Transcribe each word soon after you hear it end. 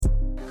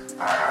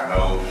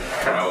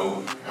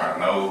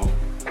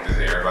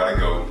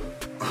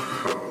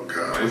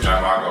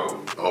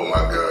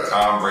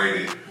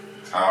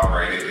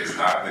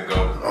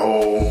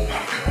Oh.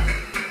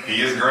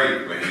 He is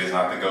great, but he is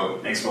not the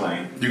GOAT.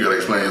 Explain. You gotta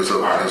explain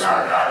yourself. All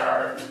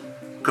right.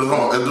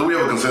 Because do we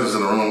have a consensus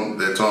in the room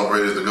that Tom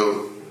Brady is the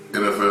GOAT?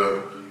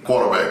 NFL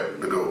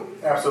quarterback, the GOAT?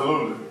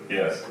 Absolutely.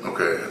 Yes.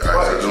 Okay. All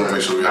right, so just want to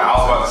make sure we Now, I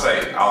was about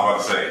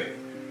to say,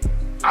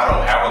 I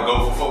don't have a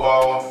GOAT for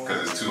football because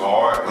it's too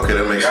hard. Okay,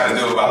 that makes sense. You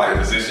gotta do it by like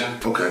position.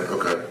 Okay.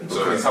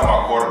 So if he's talking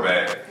about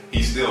quarterback,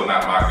 he's still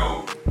not my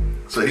GOAT.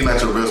 So he's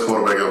not your best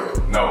quarterback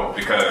ever? No,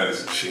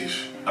 because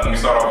Sheesh. let me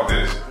start off with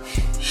this.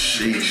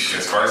 Sheesh.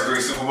 His first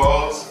 3 Super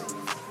Bowls,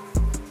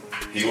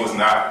 he was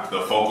not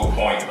the focal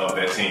point of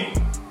that team.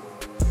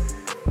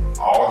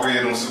 All 3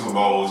 of them Super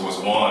Bowls was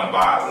won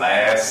by a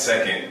last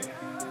second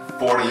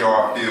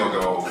 40-yard field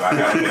goal by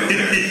Adam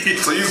Vinatieri.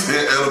 So you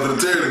said Adam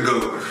Vinatieri to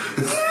go?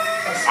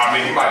 I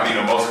mean, he might be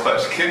the most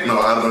clutch kicker. No,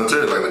 Adam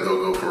Vinatieri like to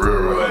go for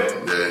real, right?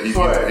 But- Yeah, he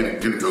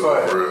can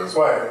go for real.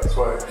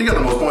 Swag. He got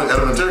the most points.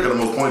 Adam Vinatieri got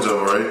the most points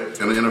ever, right?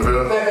 In the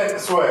NFL?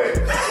 Swag.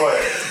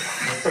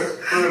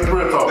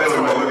 Real talk. That's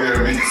what I'm looking at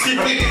me.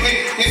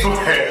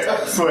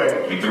 Swag. Swag.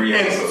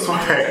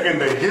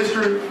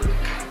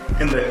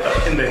 In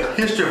the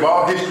history of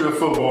all history of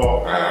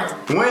football,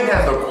 when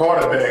has the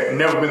quarterback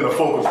never been the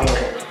focal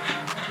point?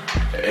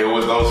 It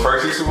was those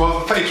first 6 Super Bowls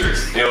with the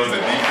Patriots. It was the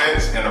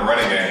defense and the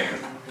running game.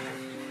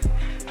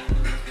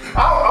 I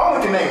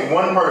only can name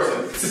one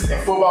person in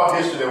football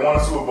history that won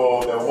a Super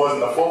Bowl that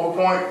wasn't the focal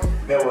point.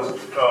 That was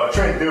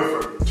Trent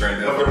Dilfer. With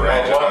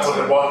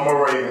the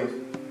Baltimore Ravens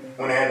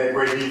when they had that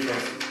great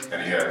defense.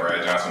 And he had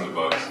Brad Johnson, the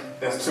Bucks.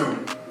 That's 2.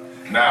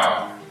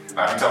 Now if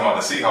you're talking about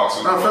the Seahawks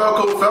Super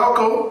Bowl.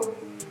 Falco.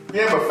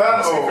 Yeah, but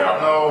Falco.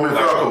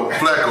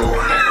 Flacco.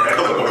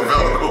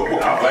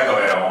 Flacco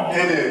had on.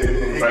 It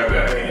is. Flacco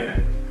had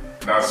on.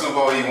 Now the Super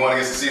Bowl he won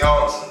against the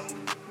Seahawks,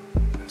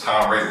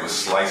 Tom Brady was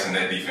slicing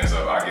that defense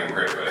up. I give him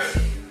credit for that.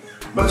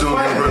 But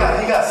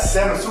he got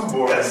 7 Super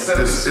Bowls. Wait, 7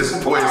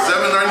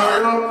 right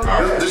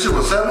now? This shit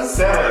was 7?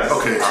 7.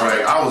 Okay,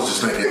 right. I was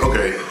just thinking,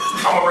 okay.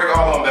 I'm gonna break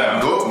all of them down.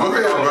 Go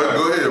ahead,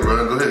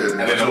 bro. Go ahead.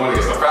 And then the one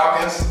against the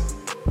Falcons,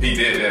 he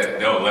did that.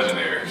 That was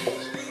legendary.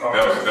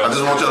 I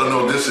just want y'all to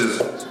know this is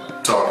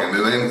talking.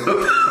 It ain't. Go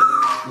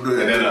ahead.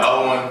 And then the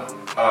other one,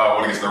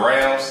 against the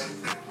Rams,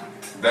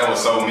 that was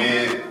so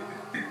mid.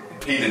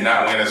 He did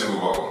not win a Super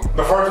Bowl.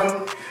 The first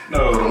one?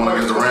 No, the one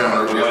against the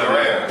Rams.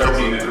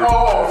 13-3.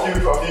 Oh, a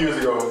few years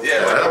ago.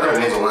 Yeah, that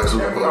was a whack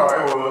Super Bowl.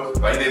 Alright, it was.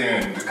 Like he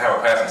didn't even have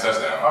a passing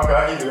touchdown. Okay, I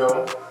give you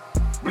that.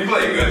 But he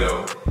played good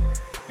though.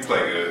 He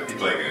played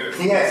good.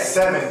 He had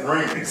 7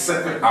 rings.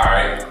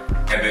 Alright.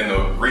 And then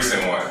the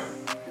recent one,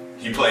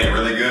 he played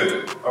really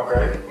good.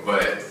 Okay.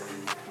 But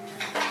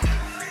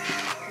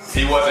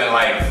he wasn't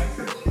like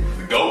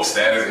the GOAT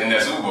status in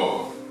that Super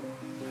Bowl.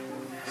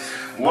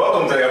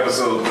 Welcome to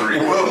episode 3.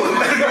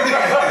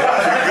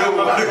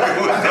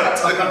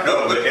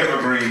 The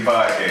Evergreen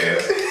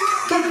Podcast.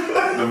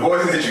 The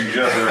voice that you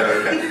just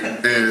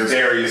heard is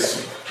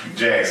Darius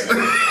Jackson.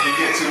 You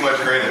get too much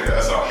credit.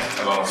 That's all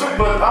I'm saying.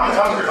 But I'm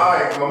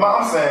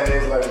saying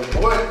is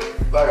what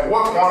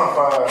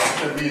quantifies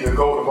to be the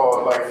GOAT of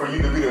all? Like for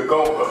you to be the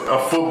GOAT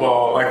of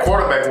football, like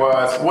quarterback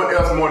wise, what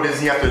else more does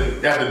he have to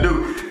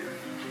do?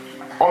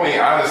 I mean,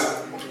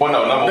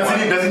 number does one.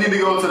 He need to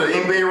go to the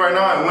NBA right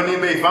now and win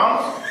the NBA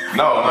Finals?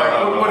 No.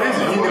 What is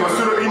it? He need to go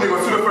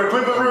shoot it for the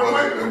Clippers real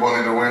quick? The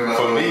money to win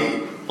For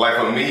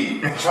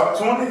me, Top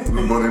 20?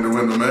 the money to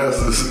win the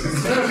Masters.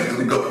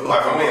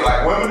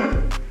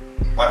 Wimbledon?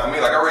 I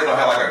really don't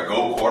have like a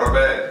GOAT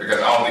quarterback because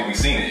I don't think we've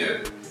seen it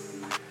yet.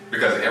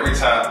 Because every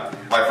time,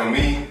 like for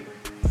me,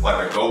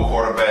 like a GOAT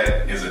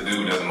quarterback is a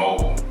dude that's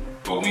mobile,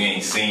 but we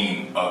ain't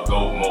seen a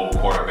GOAT mobile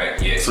quarterback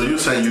yet. So you're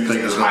saying you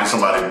think there's going to be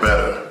somebody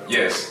better?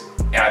 Yes.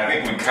 And I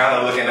think we're kind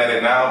of looking at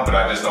it now, but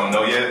I just don't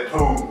know yet.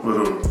 Who?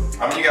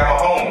 I mean, you got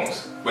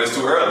Mahomes, but it's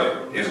too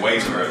early. It's way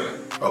too early.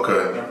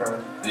 Okay.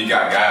 You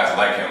got guys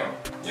like him.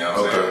 You know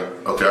what I'm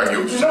saying? Okay, I get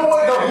what You know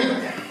what though?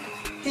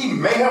 He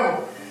may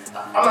have.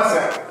 I'm not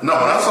saying. No,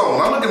 when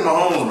I look at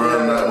Mahomes,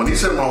 bro, when he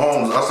said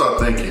Mahomes, I started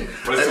thinking.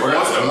 But it's too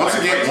early. Once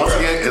again,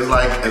 it's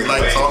like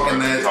talking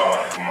that.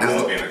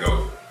 Mahomes being the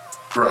GOAT.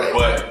 Right.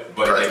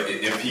 But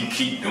if he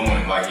keep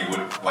doing like he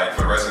would, like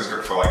for the rest of his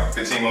career, for like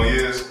 15 more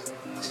years,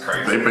 it's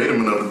crazy. They paid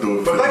him enough to do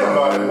it. But think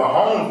about it.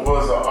 Mahomes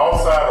was an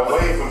outside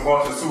away from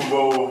going to the Super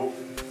Bowl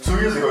 2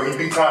 years ago. He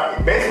beat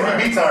Tom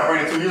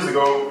Brady 2 years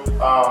ago.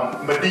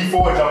 But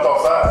D4 jumped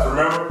off sides,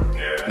 remember?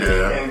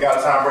 Yeah. And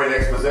got Tom Brady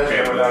X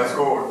possession without a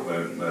score.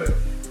 But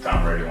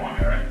Tom Brady won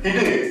it, right? He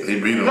did. He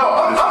beat him. No,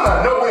 I'm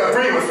not no way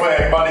agreeing with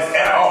Swag about this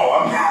at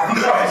all.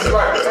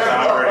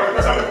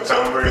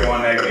 Tom Brady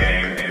won that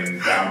game,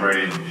 and Tom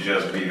Brady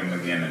just beat him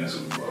again in the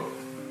Super Bowl.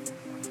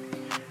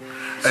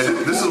 Hey,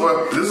 this is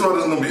why this is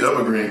gonna be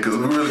evergreen, because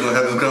we're really gonna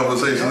have this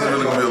conversation. This is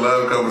really gonna be a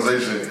live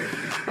conversation.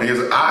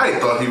 Because I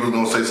thought he was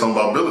gonna say something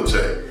about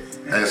Belichick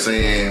and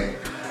saying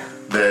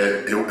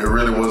that it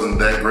really wasn't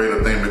that great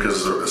a thing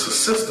because it's a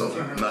system.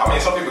 I mean,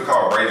 some people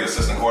call Brady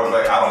assistant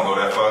quarterback. I don't go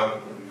that far.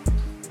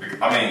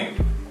 I mean,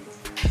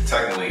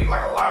 technically,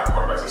 like a lot of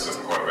quarterbacks are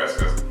assistant quarterbacks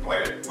because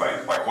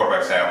like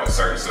quarterbacks have a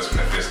certain system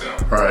that fits them.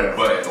 Right.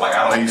 But like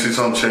I don't. And you see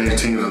some change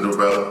teams that do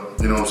better.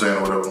 You know what I'm saying,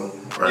 or whatever.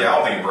 Right. Yeah, I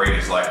don't think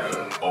Brady's like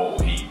the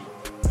old Heat.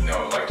 You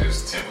know, like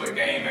this template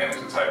game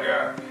manager type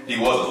guy. He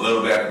was a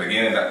little bit at the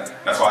beginning.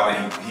 That's why I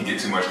think he get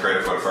too much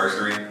credit for the first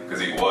three because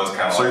he was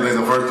kind of. So you think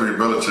the first three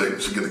Belichick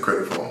should get the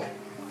credit for him?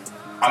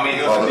 I mean,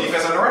 it was the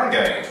defense and the running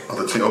game.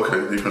 The team,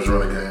 okay, defense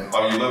running game.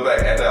 Like you look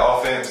back at that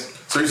offense.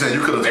 So you're saying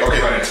you could have. They were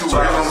running two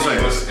wide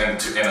receivers and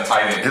a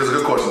tight end. Here's a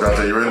good question,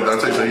 Dante. You ready?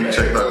 Dante said he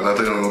checked out.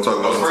 Dante, we're gonna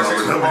talk about those first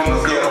 6 Super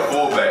Bowls. He had a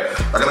fullback.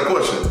 I got a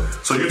question.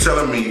 So you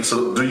telling me?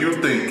 So do y'all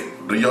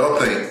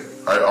think?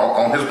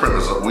 On his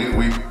premise, we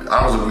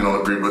obviously we don't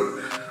agree, but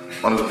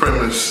on his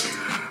premise,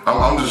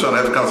 I'm just trying to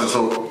have the concept.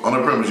 So on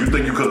the premise, you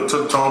think you could have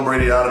took Tom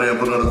Brady out of there and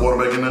put another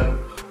quarterback in there?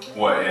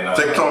 What?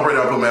 Take Tom Brady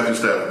out and put Matthew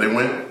Stafford. They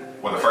win?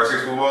 What, the first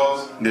 6 Super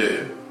Bowls?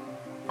 Yeah.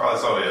 Probably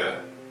so,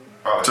 yeah.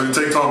 Probably. So you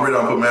take Tom Brady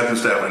out and put Matthew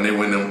Stafford and they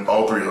win them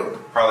all 3 of them?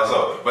 Probably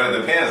so. But it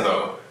depends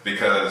though,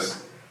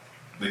 because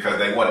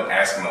they wasn't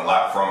asking a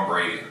lot from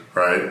Brady.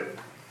 Right.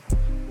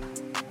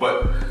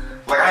 But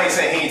like I ain't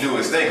saying he didn't do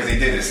his thing because he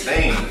did his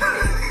thing.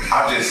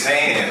 I'm just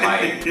saying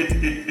like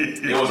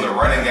it was the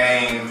running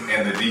game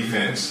and the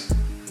defense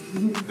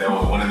that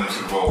was winning them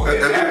Super Bowl. At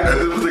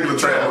this particular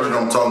track,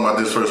 I'm talking about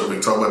this first. We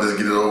can talk about this,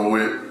 get it over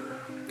with,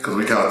 because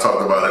we kind of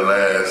talked about it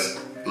last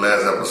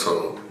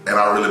episode, and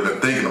I really been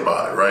thinking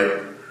about it,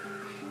 right?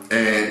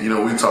 And you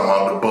know, we talking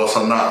about the bus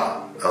or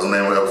not. That was the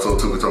name of episode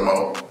 2. We talking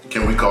about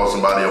can we call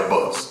somebody a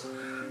bus,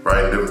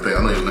 right? Different thing.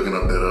 I know you're looking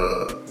up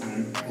that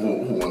who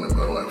won the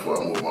medal before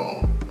I move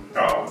on.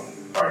 Oh,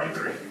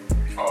 RG3.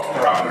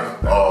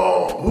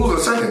 Oh, who's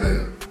the second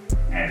then?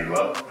 Andrew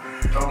Luck.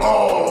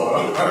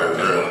 Oh,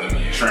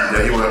 okay. Trent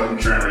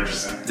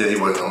Richardson. Yeah, he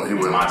wasn't.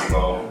 Monty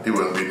Cole. He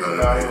wasn't beating none.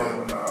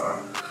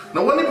 No,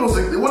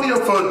 wasn't he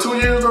up for 2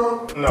 years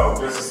though? No,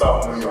 just a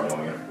sophomore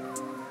year.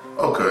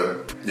 Okay.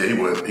 Yeah, he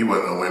wasn't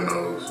gonna win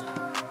those.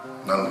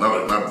 Not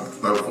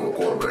for a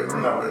quarterback.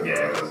 No.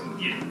 Yeah, because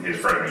his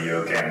freshman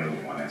year, Cam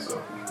Newton won that, so.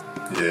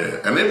 Yeah,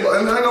 and I ain't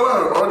gonna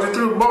lie, RG3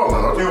 was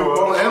balling. RG3 was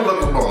balling and Luck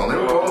was balling. They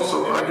were also,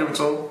 I give it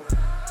to them.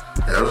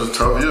 Yeah, it was a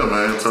tough year,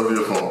 man. Tough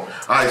year for them.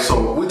 Alright,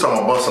 so we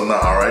talking about busting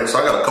now, alright? So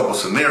I got a couple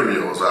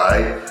scenarios,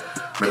 alright?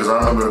 Because I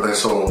remember everything.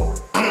 So,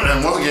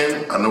 and once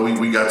again, I know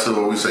we got to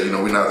where we say, you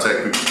know, we not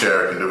attacking people's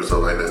character and doing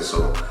stuff like that.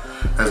 So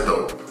that's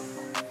dope.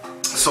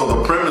 So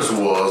the premise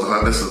was,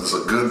 and this is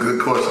a good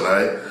question,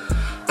 alright?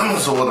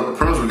 So what the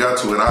premise we got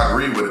to, and I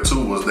agree with it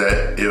too, was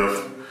that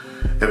if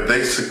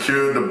they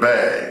secured the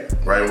bag,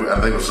 right? I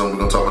think it's something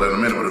we're gonna talk about that in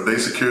a minute. But if they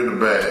secured the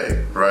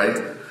bag, right?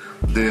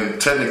 Then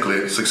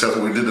technically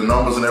successful. We did the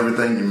numbers and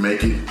everything. You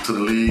make it to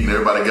the league, and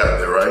everybody got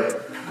there, right?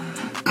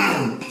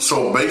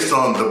 So based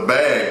on the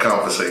bag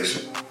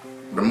conversation,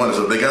 the money.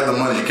 So if they got the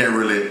money, you can't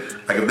really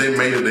like if they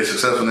made it, they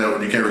successful.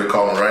 You can't really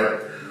call them,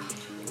 right?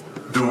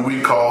 Do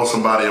we call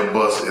somebody a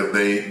bust if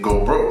they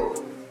go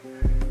broke?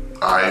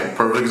 All right,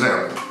 perfect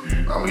example.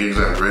 I'm gonna give you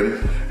an example. Ready?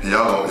 And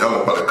y'all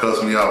gonna probably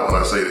cuss me out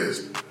when I say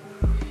this.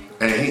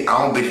 And I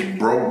don't think he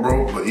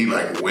broke, but he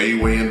like way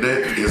in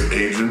debt. Is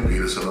Adrian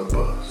Peterson a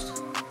bust?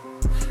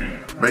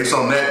 Based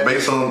on that,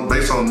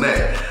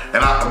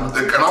 and I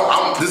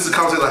this is a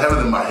concept I have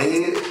it in my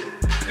head.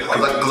 Cause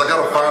I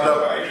gotta find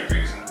out.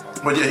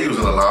 But yeah, he was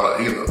in a lot of,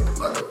 he's in a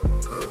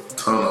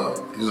ton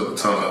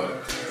of.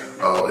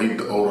 He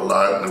owed a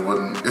lot, and it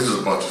wasn't. It's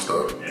just a bunch of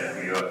stuff.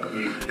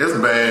 Yeah, it's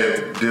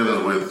bad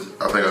dealing with,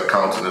 I think,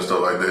 accounting and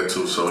stuff like that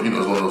too. So you know,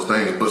 it's one of those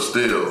things. But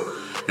still,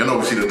 you know,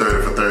 we see the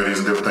 30 for 30s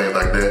and different things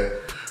like that.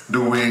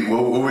 Do we?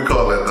 What we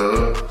call that?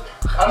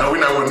 No, we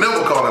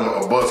never call him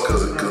a bust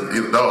because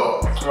he's a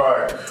dog.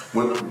 Right.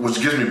 Which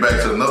gets me back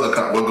to another.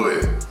 Well, go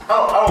ahead.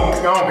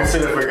 I don't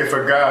consider if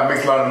a guy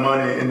makes a lot of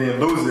money and then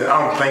loses it,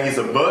 I don't think he's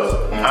a bust.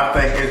 I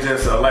think it's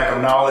just a lack of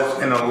knowledge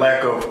and a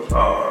lack of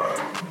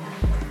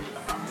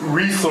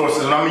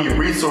resources, and I mean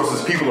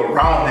resources, people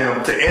around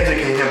him to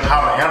educate him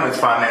how to handle his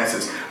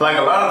finances. Like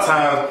a lot of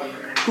times,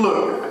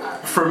 look,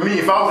 for me,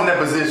 if I was in that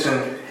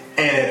position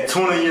and at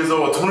 20 years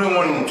old,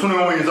 21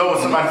 years old,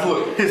 somebody,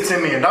 look, here's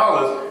 $10 million,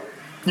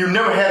 you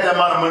never had that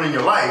amount of money in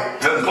your life.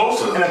 That's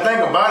closer. And the thing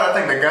about it,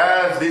 I think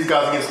these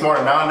guys get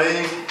smarter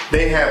nowadays.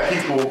 They have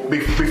people,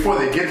 before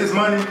they get this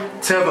money,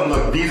 tell them,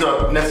 look, these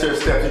are necessary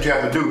steps that you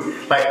have to do.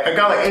 Like a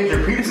guy like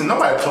Adrian Peterson,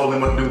 nobody told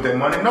him what to do with that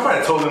money.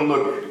 Nobody told him,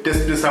 look, this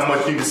is how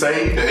much you need to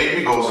save. Yeah,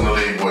 AP goes in the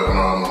league, boy.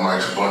 I'm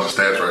actually a bunch of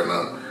stats right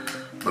now.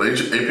 But AP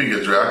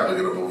gets drafted. Look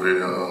it up over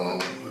here.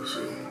 Let's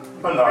see.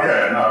 But no,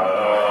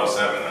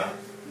 07, huh?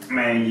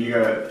 Man, you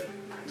got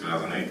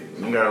 2008.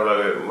 You gotta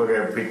look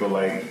at people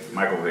like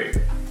Michael Vick.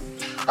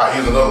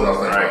 He's another one I was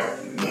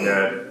thinking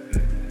about.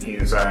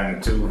 He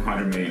signed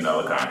 $200 million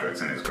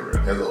contracts in his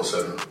career. That's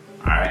 07.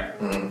 Alright.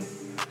 Mm-hmm.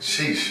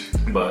 Sheesh.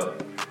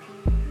 But,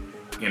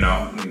 you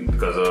know,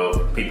 because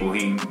of people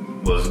he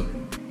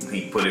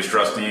put his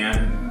trust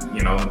in,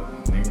 you know,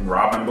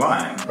 robbing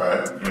blind.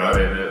 Right. You know,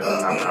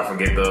 I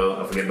forget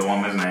the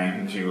woman's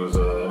name. She was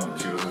a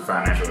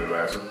financial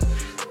advisor.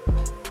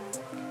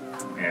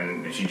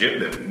 And she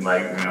gypped him.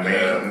 Like, you know what I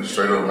mean?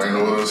 Straight up, ain't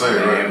no other way to say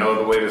it, right? Ain't no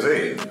other way to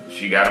say it.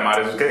 She got him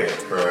out of his cash.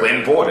 Right.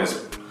 Clinton Portis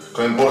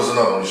Clinton Portis is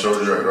another one. You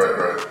showed you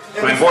right.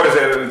 Clinton Portis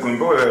had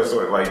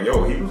sort of like,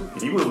 yo,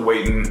 he was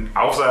waiting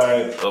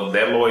outside of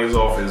that lawyer's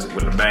office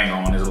with the bang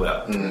on his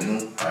lap.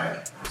 Mm-hmm.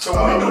 Right. So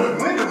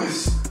when do we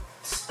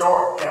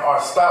start or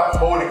stop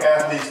holding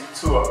athletes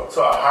to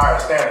a higher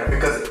standard?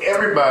 Because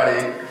every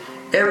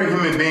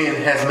human being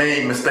has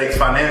made mistakes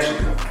financially.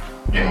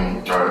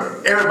 Right.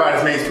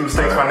 Everybody's made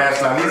mistakes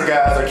financially. Now these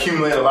guys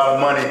accumulate a lot of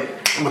money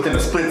within a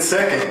split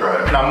second.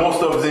 Right. Now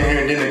most of us in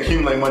here didn't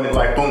accumulate money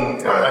like boom,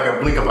 like a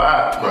blink of an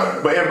eye.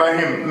 Right. But everybody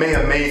here may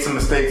have made some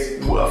mistakes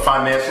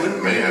financially.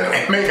 May have,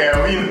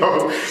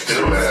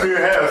 Still has. You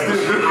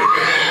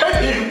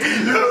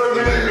know what I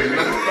mean?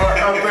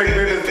 I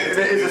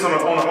think it's just on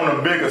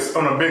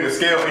a bigger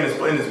scale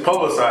and it's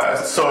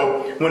publicized.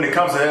 So when it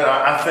comes to that,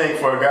 I think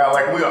for a guy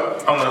like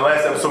on the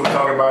last episode we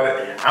talked about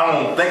it. I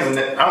don't think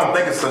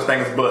it's such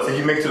thing as bust. If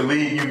you make it to the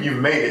league, you've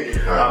made it.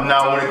 Right.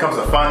 Now when it comes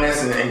to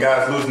financing and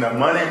guys losing their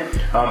money,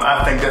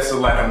 I think that's a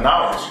lack of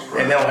knowledge,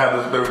 and they don't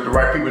have the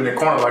right people in their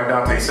corner, like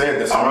Dante said.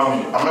 That's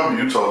around you. I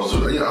remember you told us. I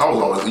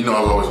was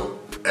always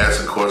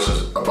asking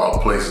questions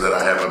about places that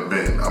I haven't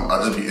been.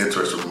 I just be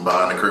interested from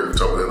behind the curtain. We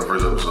talked about that in the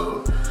first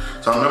episode.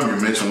 So I remember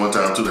you mentioned one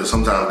time too that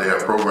sometimes they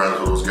have programs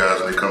for those guys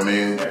when they come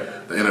in.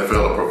 The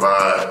NFL will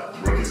provide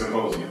Rookie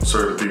symposium.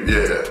 certain people.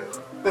 Yeah.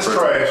 It's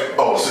trash.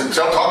 Oh, so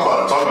talk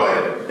about it. Talk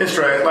about it. It's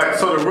trash. Like,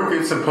 so the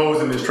rookie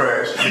symposium is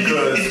trash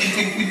because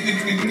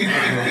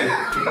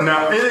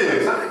now it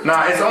is.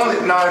 Now it's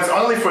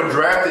only for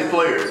drafted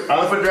players.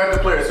 Only for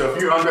drafted players. So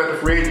if you're undrafted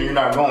free agent, you're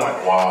not going.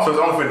 Wow. So it's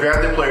only for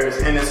drafted players,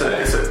 and it's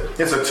a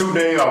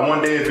 2-day or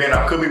 1-day event.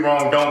 I could be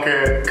wrong. Don't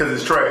care because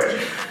it's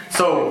trash.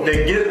 So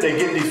they get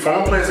these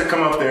former players to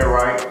come up there,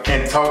 right,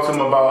 and talk to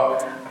them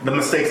about the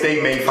mistakes they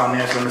made,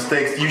 financial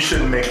mistakes you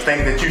shouldn't make,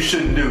 things that you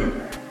shouldn't do.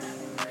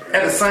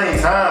 At the same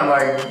time,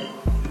 like,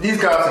 these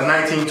guys are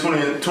 19,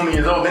 20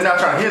 years old. They're not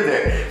trying to hear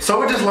that.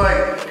 So it's just like,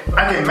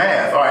 I get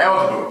math or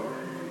algebra.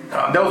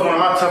 That was one of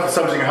my toughest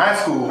subjects in high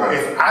school. Right.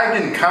 If I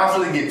didn't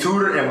constantly get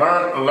tutored and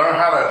learn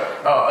how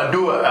to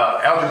do an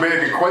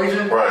algebraic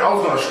equation, right, I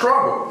was going to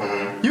struggle.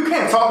 Mm-hmm. You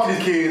can't talk to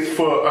these kids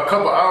for a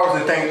couple hours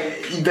and think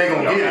they're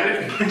going to get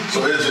it.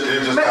 So it's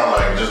just kind of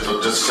like, just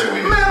to say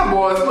we did. Man,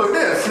 boys, look,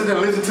 they'll sit there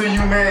and listen to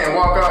you, man, and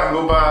walk out and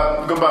go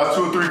buy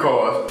 2 or 3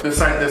 cars the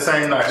same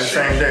night, the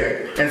same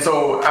day. And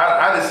so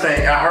I just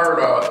think, I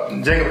heard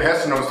Jacob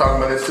Heston was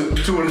talking about this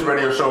too in his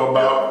radio show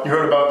about, you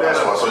heard about that?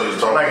 That's what I saw you was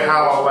talking like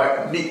about. How,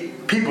 like,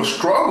 people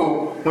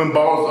struggle when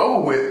ball's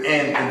over with,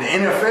 and the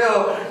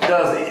NFL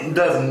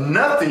does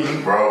nothing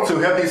to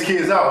help these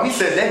kids out. He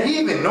said that he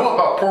even know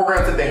about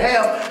programs that they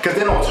have because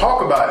they don't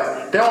talk about it.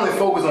 They only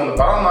focus on the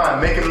bottom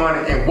line, making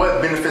money, and what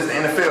benefits the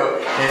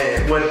NFL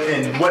and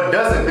what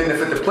doesn't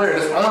benefit the player.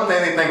 That's the only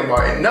thing they think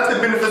about. And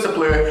nothing benefits the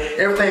player,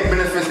 everything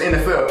benefits the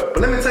NFL.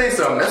 But let me tell you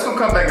something, that's gonna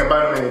come back and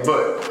bite them in the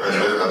butt.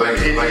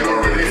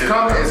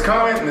 It's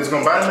coming, and it's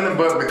gonna bite them in the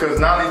butt because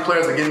now these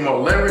players are getting more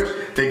leverage,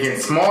 they're getting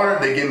smarter,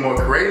 they're getting more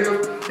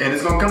creative, and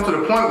it's gonna come to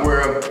the point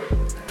where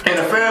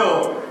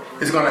NFL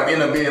is gonna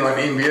end up being like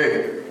the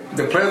NBA.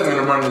 The players are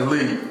gonna run the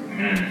league.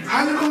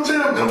 How you gonna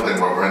tell them? Don't think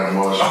about Brandon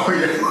Marshall. Oh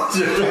yeah.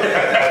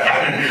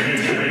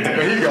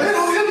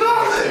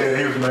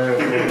 He was mad.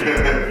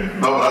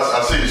 No, but I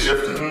see it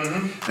shifting.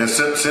 And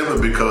simply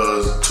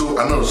because, I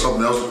know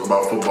something else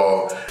about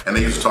football, and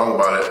they used to talk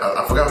about it.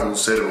 I forgot who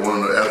said it, but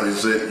one of the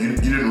athletes said, you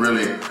didn't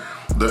really,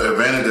 the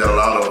advantage that a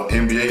lot of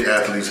NBA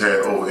athletes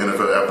had over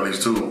NFL athletes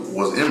too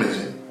was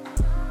imaging.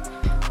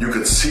 You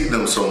could see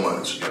them so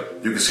much.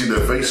 You could see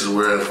their faces,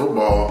 whereas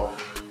football,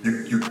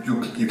 you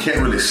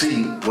can't really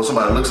see what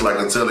somebody looks like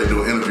until they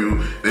do an interview.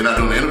 They're not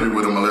doing an interview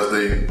with them unless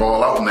they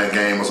ball out in that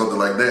game or something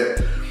like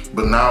that.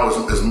 But now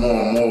it's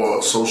more and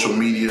more social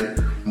media,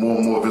 more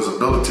and more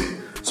visibility.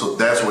 So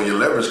that's where your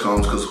leverage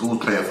comes, because who's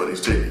paying for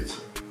these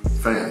tickets?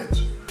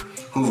 Fans.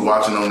 Who's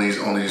watching on these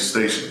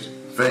stations?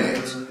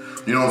 Fans.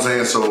 You know what I'm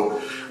saying?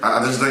 So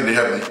I just think they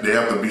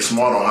have to be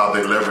smart on how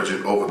they leverage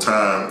it over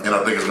time, and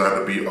I think it's gonna have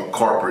to be a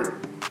corporate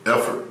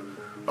effort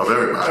of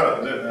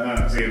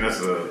everybody. See,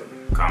 that's a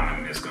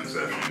common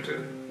misconception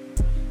too.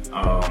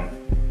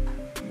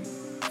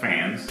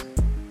 Fans,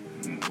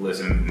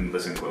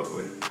 listen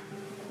closely.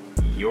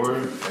 Your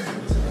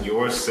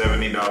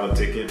 $70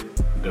 ticket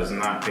does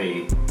not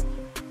pay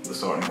the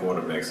starting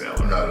quarterback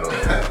salary. Not at all.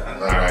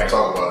 All right.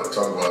 Talk about it.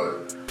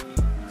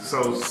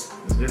 So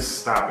just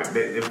stop it.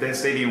 If that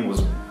stadium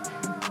was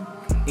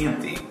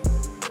empty,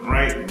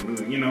 right?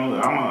 You know,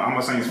 I'm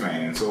a Saints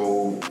fan,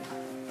 so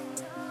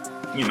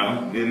you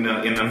know, in the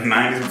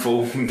 90s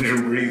before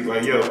Drew Brees,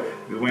 like, yo,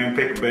 we were wearing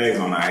paper bags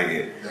on our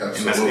head, and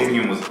the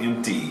stadium was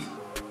empty.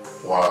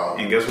 Wow.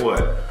 And guess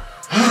what?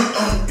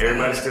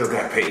 Everybody still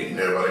got paid.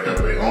 Everybody got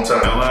paid on time.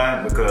 You know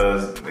why?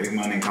 Because their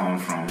money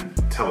comes from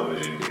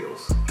television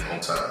deals. On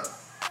time.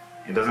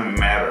 It doesn't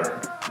matter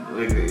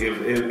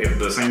if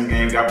the Saints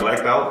game got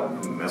blacked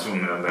out. That's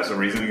the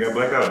reason it got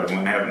blacked out.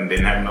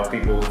 Didn't have enough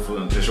people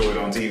to show it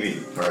on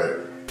TV. Right.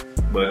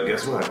 But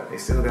guess what? They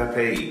still got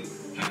paid.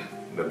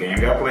 The game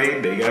got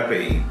played. They got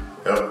paid.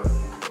 Yep. All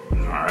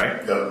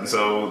right. Yep.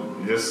 So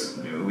just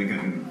We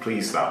can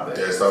please stop that.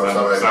 Yeah, stop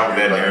with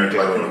that narrative.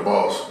 Like you're the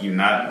boss. You're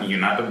not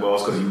the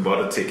boss because you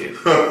bought a ticket.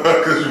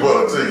 Because you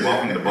bought a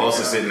ticket. The boss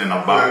is sitting in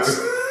a box,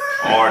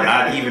 or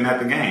not even at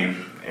the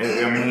game.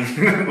 I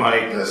mean,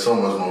 like there's so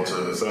much more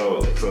to it.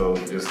 So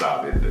just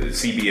stop it.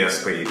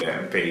 CBS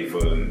paid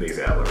for their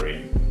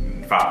salary.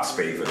 Fox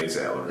paid for their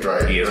salary.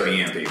 Right,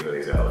 ESPN paid for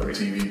their salary.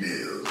 TV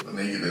deals, and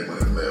they get their money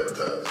from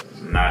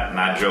advertising.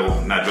 Not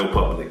Joe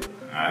Public.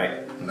 All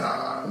right.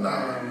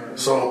 Nah.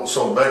 So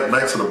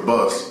back to the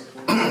bus.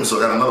 So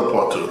I got another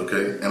part to it,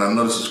 okay? And I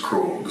know this is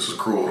cruel. This is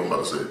cruel. What I'm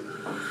about to say.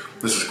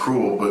 This is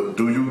cruel. But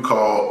do you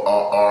call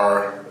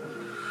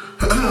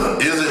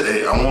is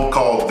it I won't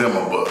call them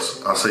a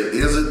bust. I'll say,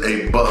 is it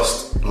a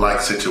bust-like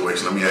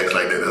situation? Let me act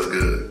like that. That's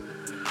good.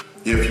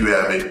 If you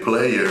have a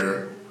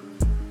player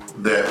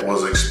that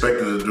was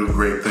expected to do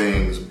great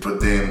things, but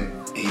then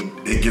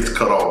it gets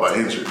cut off by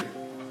injury.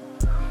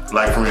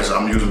 Like, for instance,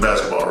 I'm using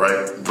basketball,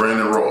 right?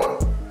 Brandon Roy.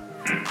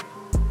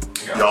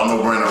 Y'all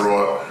know Brandon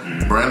Roy.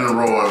 Brandon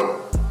Roy,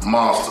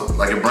 monster.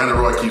 Like, if Brandon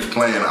Roy keeps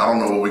playing, I don't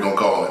know what we're going to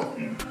call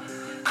him.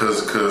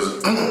 Because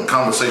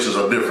conversations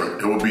are different.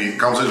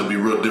 Conversations will be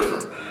real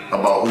different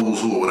about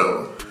who's who or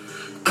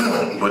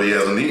whatever. But he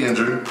has a knee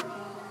injury.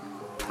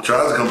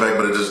 Tries to come back,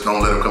 but it just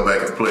don't let him come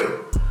back and play.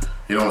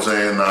 You know what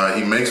I'm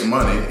saying? He makes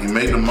money. He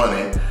made the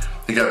money.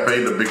 He got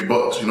paid the big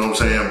bucks. You know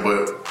what I'm saying?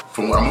 But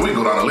we can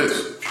go down the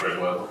list.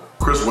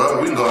 Chris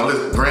Webber. We can go down the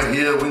list. Grant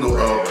Hill. We can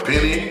go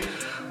Penny.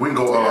 We can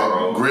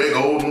go Greg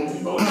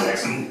Oden. Bo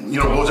Jackson. You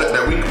know, Bo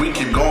Jackson. We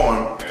keep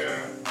going.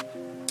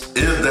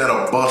 Is that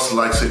a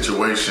bust-like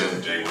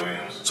situation? Jay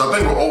Williams. So I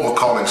think we're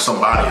overcalling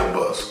somebody a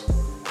bust.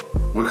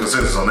 We're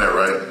consensus on that,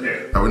 right?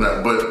 Yeah. Are we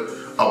not? But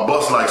a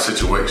bust-like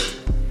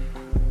situation,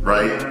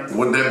 right?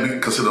 Would that be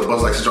considered a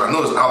bust-like situation? I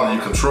know it's out of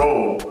your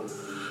control,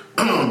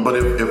 but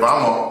if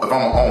I'm an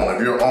owner,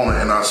 if you're an owner,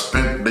 and I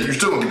spent, you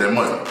still gonna get that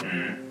money,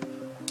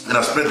 and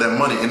I spent that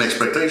money in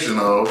expectation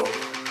of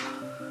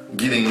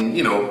getting,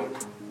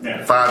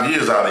 5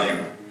 years out of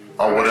you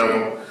or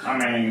whatever. I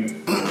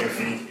mean,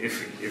 if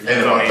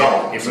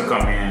you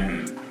come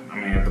in, I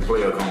mean, if the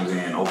player comes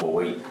in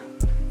overweight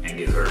and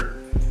gets hurt,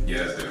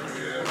 Yeah, that's different.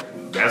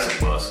 Yeah. that's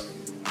a bust.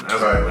 That's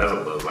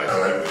a bust, like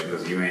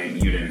because you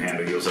didn't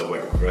handle yourself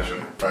like a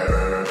professional. Right.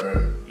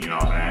 You know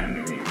what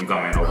I'm saying? If you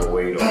come in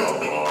overweight or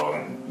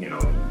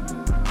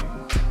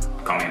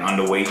come in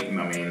underweight,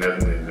 I mean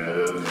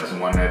that's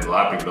one that a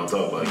lot of people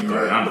don't talk about. You come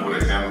in An underweight.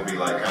 example would be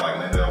like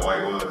Lindell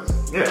White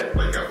was. Yeah.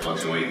 Like kept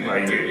fluctuating.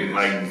 Like you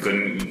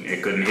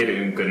couldn't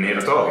hit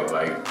a target.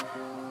 Like,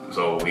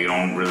 so we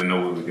don't really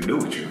know what we can do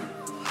with you.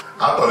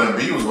 I thought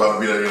Embiid was about to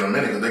be there in a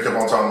minute because they kept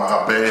on talking about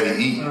how bad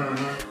he eat.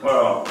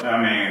 Well, I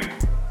mean,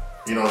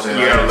 You know what I'm saying?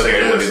 you gotta look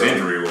at what his so-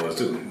 injury was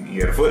too. He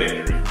had a foot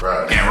injury.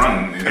 Right. Can't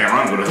run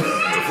with a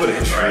foot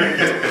injury.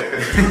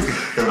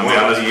 I mean,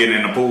 unless you're getting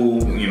in the pool,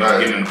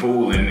 getting in the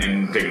pool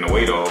and taking the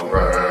weight off.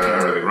 Right. You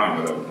can't really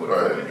run with a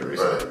foot injury.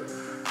 So,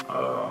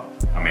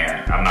 I mean,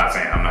 I'm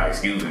not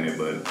excusing it,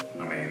 but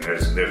I mean,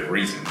 there's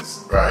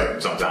reasons.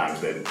 Right.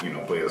 Sometimes that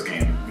players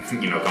can't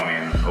come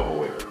in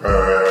overweight.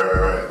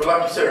 Right. But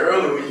like you said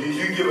earlier, when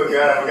you give a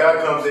guy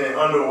comes in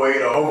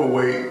underweight or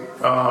overweight,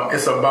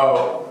 it's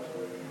about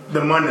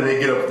the money they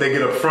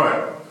get up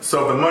front.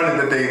 So the money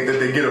that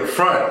they get up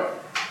front,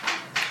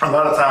 a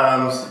lot of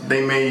times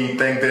they may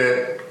think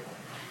that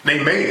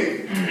they made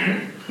it.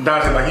 Mm-hmm.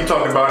 Dante, like you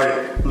talked about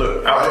it.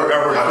 Look, I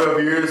worked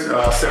 12 years.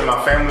 I set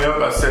my family up.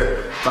 I set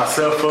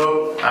myself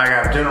up. I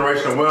got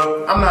generational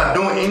wealth. I'm not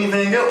doing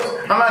anything else.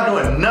 I'm not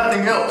doing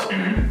nothing else.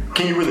 Mm-hmm.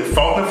 Can you really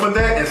fault them for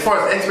that? As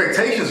far as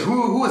expectations,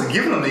 who is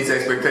giving them these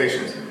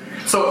expectations?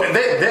 So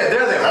they're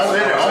their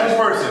own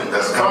person.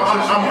 So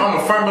I'm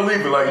a firm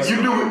believer. Like you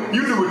do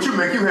what you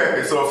make you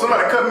happy. So if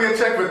somebody cut me a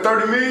check for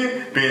 $30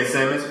 million, Ben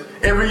Simmons,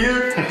 every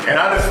year, and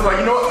I just feel like,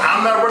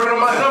 I'm not working on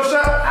my jump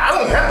shot, I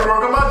don't have to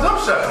work on my jump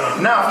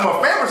shot. Now, from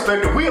a fan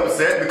perspective, we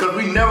upset because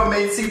we never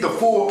see the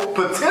full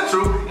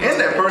potential in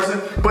that person.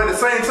 But at the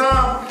same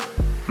time,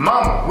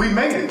 mama, we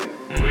made it.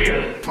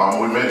 Yeah. Mama,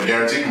 we made it.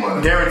 Guaranteed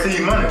money.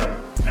 Guaranteed money.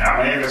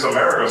 I mean, it's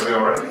America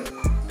still, right?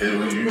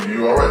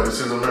 You all right? This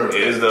is America.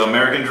 It is the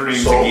American dream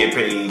So- to get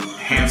paid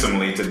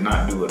handsomely to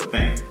not do a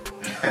thing.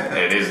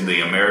 That is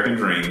the American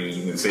dream.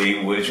 You can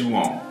say what you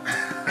want.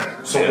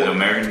 So The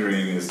American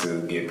dream is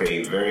to get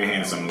paid very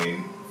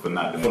handsomely for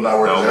not doing For not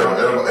working.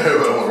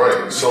 Everyone was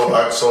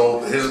right. So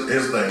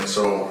his thing.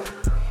 So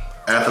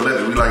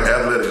athletics, we like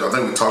athletics. I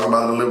think we talked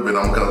about it a little bit.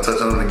 I'm gonna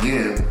touch on it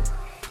again.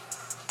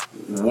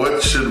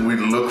 What should we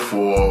look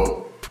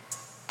for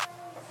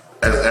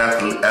as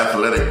athletes?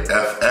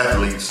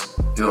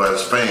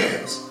 As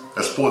fans,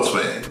 as sports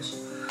fans,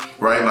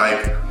 right?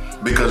 Like,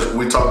 because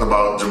we talked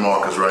about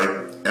Jamarcus, right?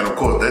 And of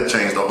course, that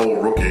changed the whole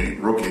rookie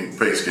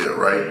pay scale,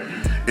 right?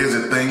 Is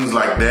it things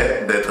like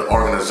that the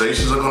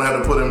organizations are going to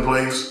have to put in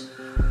place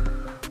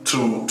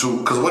to?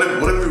 Because what if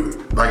you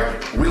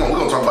we're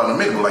gonna talk about in a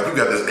minute, but like you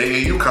got this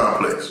AAU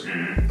complex,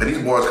 and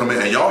these boys come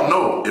in, and y'all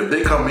know if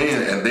they come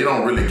in and they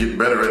don't really get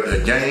better at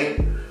their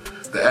game,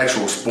 the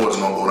actual sport's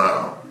gonna go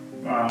down.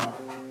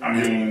 I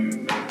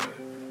mean,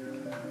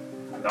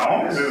 The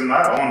onus is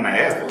not on the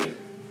athlete.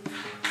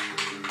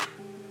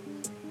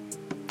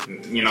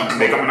 You know,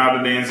 they coming out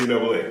of the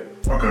NCAA.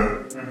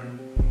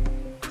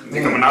 Okay.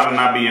 They coming out of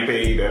not being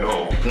paid at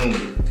all.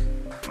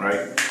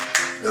 Right?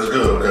 That's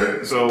good,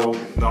 okay. So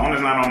the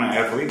onus not on the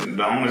athlete.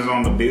 The onus is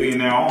on the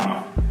billionaire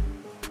owner.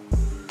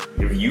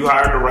 If you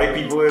hire the right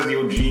people as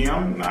your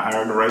GM, not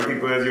hire the right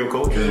people as your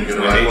coach, Then you get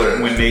the right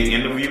players. when they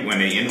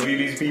interview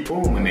these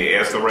people, when they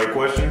ask the right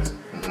questions,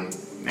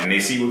 and they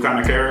see what kind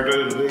of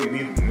character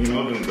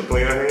the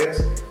player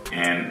has,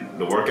 and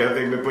the work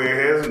ethic the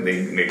player has,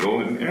 they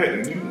go and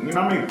you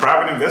know how many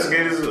private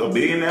investigators a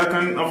billionaire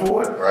can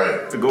afford?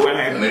 Right. To go in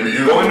And they be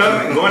go in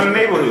the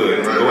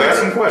neighborhood, Right, go right. ask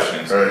some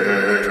questions,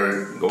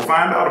 Right. go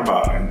find out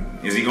about him.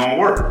 Is he gonna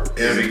work?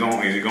 Is Is he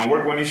gonna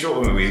work when he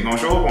shows up? Is he gonna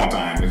show up on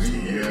time?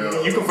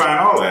 Yeah. You can find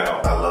all that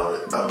out. I love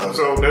it.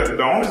 So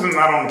the onus is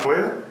not on the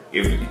player.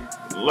 If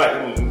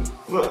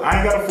look,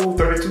 I ain't got to fool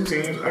 32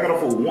 teams. I got to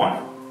fool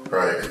one.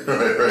 Right. You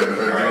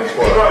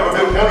brought up a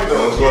good point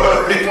though. You brought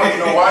up a good point. You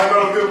know why you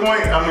brought up a good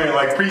point? I mean,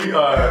 like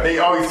they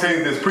always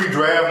say this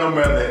pre-draft, no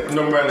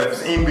matter if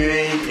it's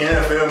NBA,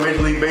 NFL,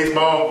 Major League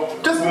Baseball,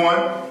 just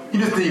one. You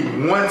just need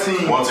one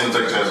team. One team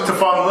take a chance to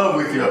fall in love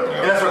with you. Yep.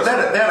 And that's what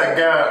that a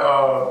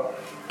guy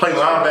played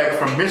linebacker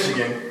from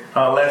Michigan.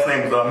 Last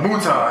name was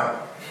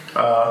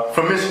Muton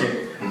from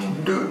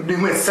Michigan. Dude, he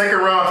went second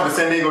round to the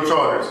San Diego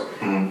Chargers.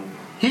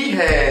 He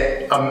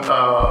had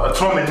a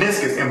torn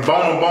meniscus and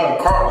bone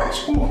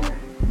cartilage.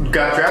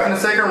 Got drafted in the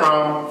second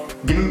round.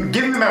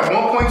 Give him at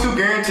 1.2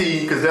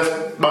 guaranteed, because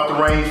that's about the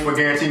range for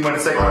guaranteed money in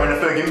the second round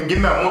NFL. Give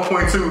him at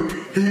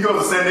 1.2. He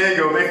goes to San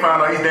Diego. They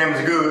find out he's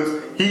damaged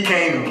goods. He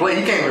came and play.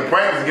 He came and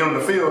practice to get on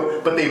the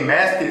field, but they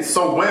masked it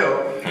so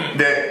well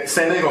that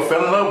San Diego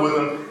fell in love with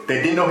him.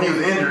 They didn't know he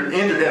was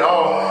injured at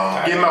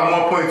all. Give him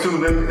out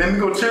 1.2. Let me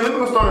go chill. Let me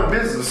go start a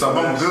business or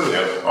something. I'm good.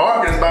 Yep. Or I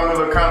can just buy me a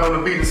little condo on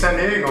the beach in San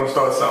Diego and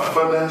start something.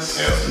 But that's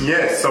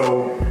Yes.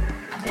 So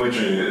Which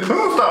is we're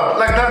gonna start,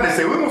 like they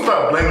say, we're gonna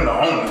start blaming the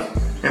owners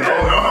and the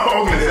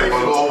organization.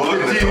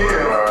 overlooking The it.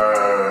 GM.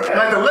 Right.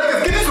 Like the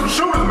Lakers, get you some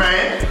shooters,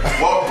 man.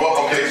 Well,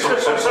 okay, so, all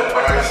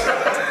right.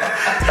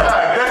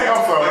 God dang,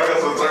 I'm sorry. Let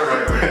us turn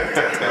right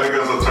there.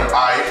 Let us turn. All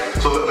right.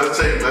 So let's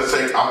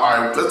say. All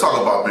right. Let's talk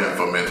about Ben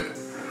for a minute.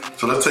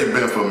 So let's take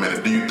Ben for a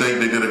minute. Do you think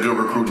they did a good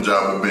recruiting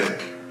job with Ben?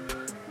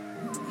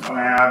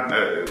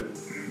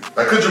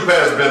 Like, could you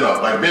pass Ben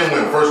up? Like, Ben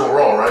went first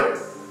overall, right?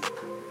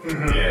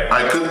 yeah.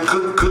 Like,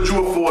 could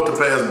you afford to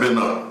pass Ben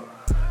up?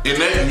 In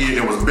that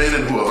year, it was Ben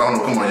and who else? I don't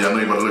know. Come on, y'all know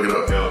you better look it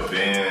up. It was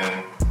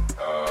Ben.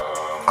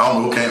 I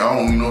don't know who came. I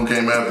don't even know who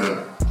came after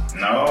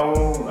him.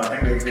 No, I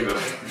think they could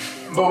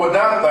have. But what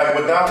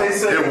Dante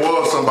said, It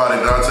was somebody,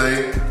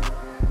 Dante.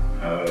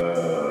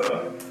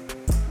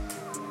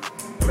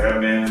 Would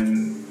have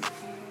been,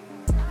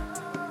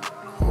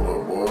 Hold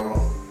up, boy.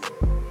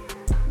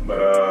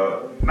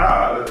 but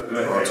nah.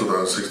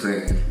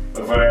 2016.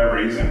 But for that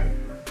reason,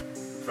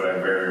 for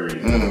that very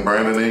reason.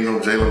 Brandon Ingram,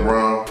 Jaylen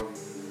Brown.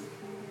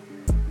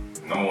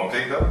 Number one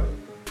pick though.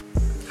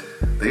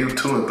 They were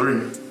 2 and 3.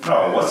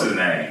 No, what's his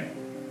name?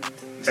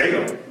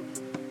 Tatum.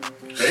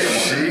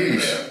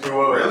 Sheesh. it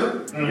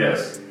was. Really?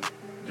 Yes.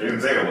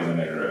 Jason Tatum was in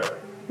that draft.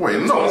 Wait,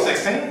 no.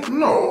 2016?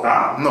 No.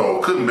 Nah. No,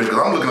 couldn't be, because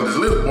I'm looking at this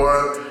list,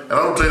 boy, and I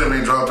don't tell him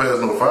he dropped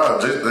past no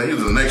 5. He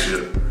was the next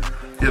year.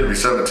 He had to be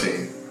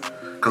 17.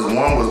 Because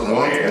one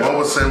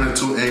was Samuel,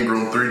 2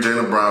 Ingram, 3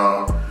 Jaylen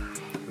Brown,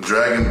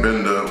 Dragon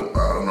Bender,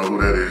 I don't know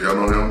who that is. Y'all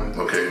know him?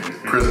 Okay.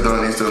 Chris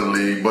Dunn, he's still in the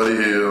league. Buddy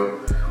Hill,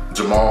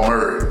 Jamal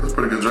Murray. That's a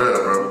pretty good draft,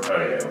 bro. Oh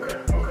yeah, okay.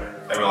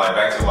 They were like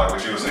back to like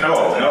what you were saying.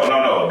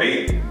 No.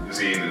 They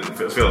see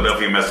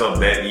Philadelphia messed up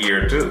that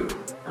year too.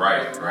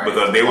 Right.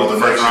 Because they was the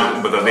first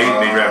round. Because they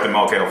drafted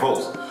Markelle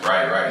Fultz.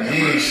 Right.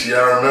 Yeesh,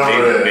 y'all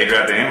remember that. They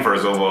drafted him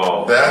first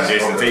overall.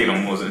 Jason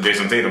Tatum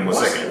was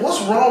second.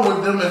 What's wrong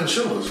with them and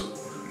Chillers?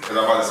 Because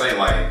I'm about to say,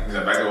 like,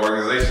 back to the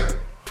organization.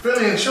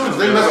 Philly and Chillers,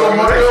 they messed up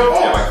Markelle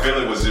Yeah, Fultz. like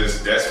Philly was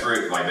just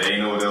desperate. Like they didn't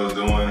know what they was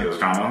doing. They was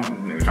trying to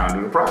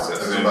do the process.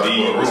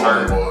 Embiid was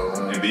hurt.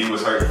 Embiid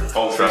was hurt.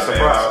 Folks Trust the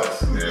staying out.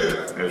 process.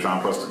 Yeah. They're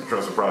trying to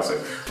trust the process.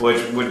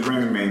 Which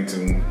brings me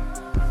to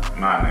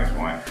my next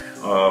point.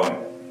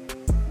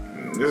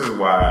 This is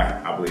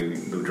why I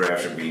believe the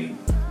draft should be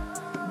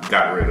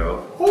got rid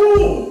of.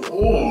 Oh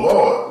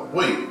Lord.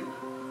 Wait.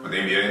 With the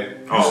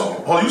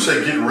NBA? You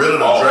say get rid of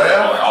the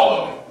draft? All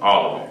of them.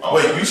 All of them.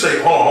 Wait, you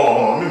say, hold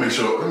on. Let me make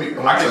sure.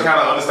 I can kind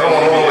of understand.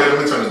 Hold on, the wait, NBA.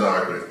 let me turn this down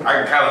right quick. I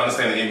can kind of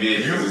understand the NBA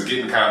because it's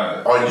getting kind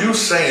of. Are you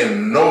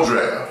saying no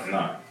draft?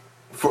 No.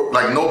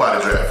 Like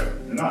nobody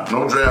drafting? No.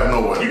 No draft,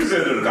 no way. You can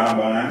still do the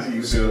combines. You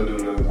can still do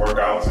the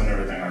workouts and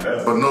everything like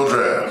that. But no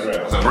draft. No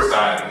draft. So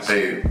signings.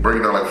 Hey, break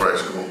it down like Frax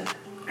School.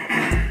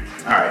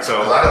 All right, so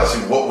Because I gotta see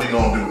what we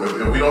gonna do.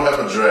 If we don't have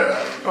a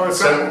draft, Oh, it's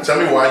tell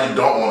me why you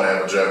don't want to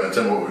have a draft and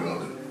tell me what we're gonna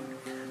do.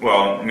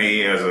 well,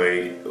 me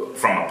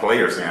from a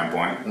player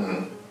standpoint,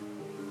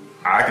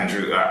 I can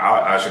choose.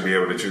 I should be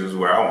able to choose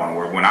where I want to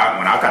work. When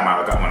I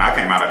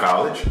came out of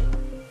college,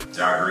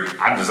 I agree.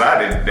 I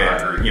decided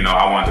that I agree.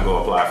 I wanted to go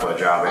apply for a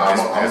job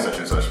at such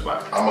and such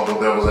spot. I'm gonna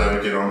go devil's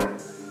advocate on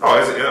it. All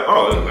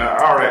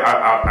right.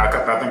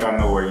 I think I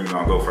know where you're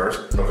gonna go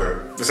first.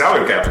 Okay. The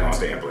salary cap's gonna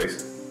stay in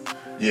place.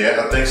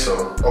 Yeah, I think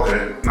so.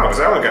 Okay. No, the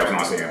salary cap's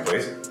gonna stay in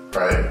place.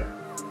 Right.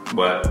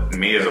 But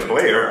me as a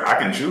player, I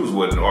can choose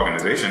what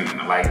organization.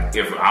 Like,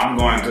 if I'm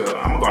going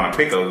to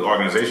pick an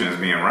organization that's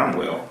being run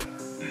well.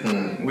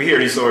 We hear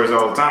these stories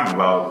all the time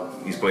about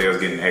these players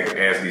getting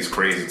asked these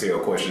crazy tail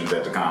questions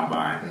at the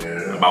combine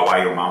about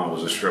why your mama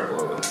was a stripper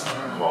or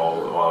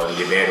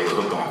your daddy was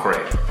hooked on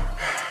crack.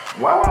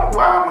 Why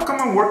am I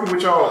coming working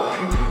with y'all?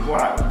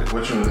 Why?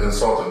 What you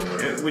insulted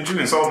me? Would you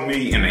insult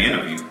me in the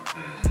interview?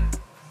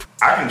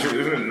 I can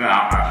choose.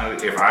 Now,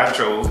 if I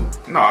chose,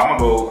 I'm gonna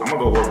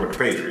go work with the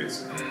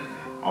Patriots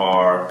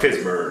or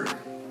Pittsburgh.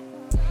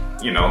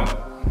 You know,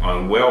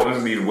 on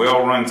these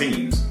well-run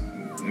teams.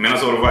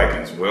 Minnesota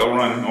Vikings,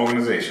 well-run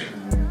organization.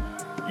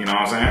 You know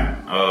what I'm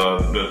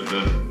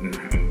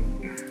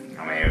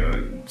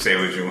saying? Say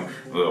what you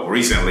want.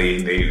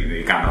 Recently,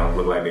 they kind of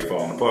look like they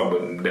falling apart,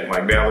 but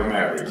like Dallas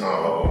Mavericks,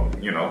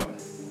 you know,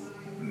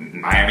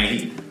 Miami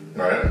Heat.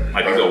 Right.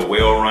 Like, these are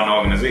well-run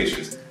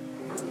organizations.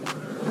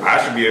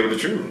 I should be able to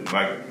choose.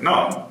 Like,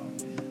 no,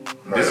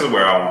 this is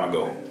where I want to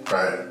go.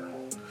 Right.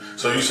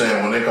 So you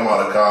saying when they come out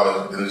of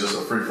college, it's just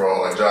a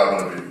free-for-all, like job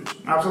interviews?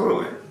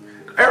 Absolutely.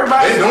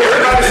 Everybody's doing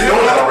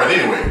that already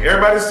anyway.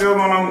 Everybody's still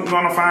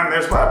gonna find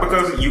their spot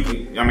because if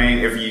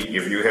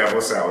you have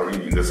a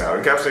salary, the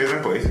salary cap stays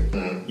in place.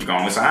 You can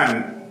only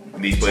sign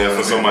these players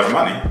for so much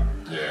money.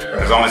 Yeah.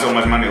 There's only so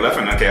much money left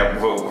in the cap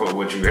for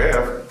what you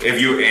have. If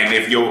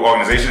your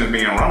organization is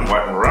being run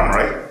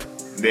right,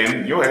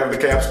 then you'll have the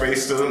cap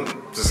space to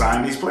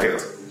sign these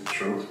players.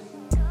 True.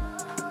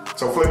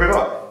 So flip it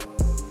up.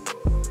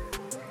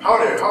 How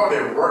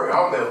they work?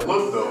 How they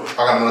look though? I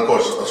got another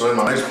question. So that's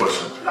my next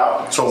question.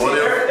 No. So what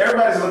if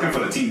everybody's looking for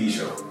the TV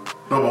show?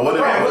 No, but what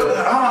if?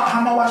 How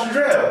am I watching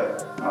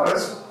draft? Oh,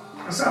 that's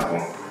simple.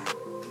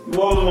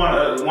 What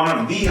was one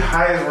of the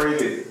highest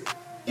rated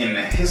in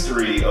the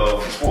history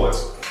of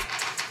sports?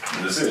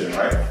 The Decision,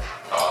 right?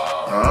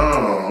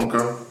 Oh,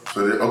 okay. So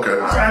okay.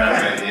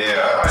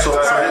 Yeah. So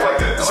I like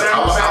that.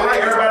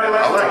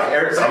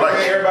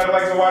 Everybody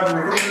likes to watch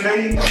Recruiting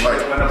Day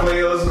when the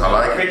players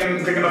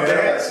picking up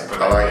their hats. I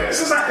like it. It's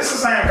the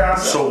same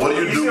concept. So what do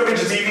you do? You still get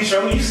your TV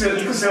show.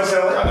 You can still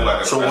sell it. I do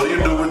like So what do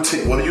you do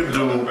with what do you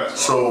do?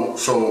 So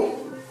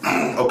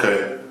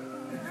okay.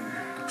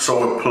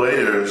 So with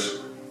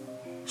players,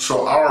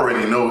 so I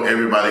already know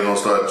everybody gonna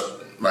start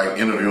like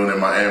interviewing in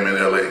Miami, and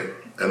LA,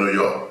 and New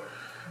York,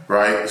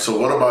 right? So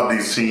what about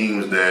these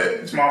teams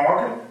that Small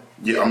market.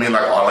 Yeah, I mean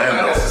like Orlando.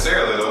 Not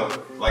necessarily though.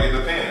 Like it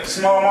depends.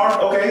 Small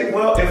market. Okay.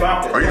 Well, if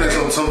I'm. Or you think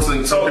some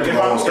people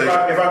gonna stay? If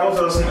I go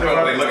to What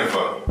are they looking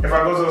for? If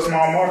I go to a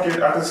small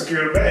market, I can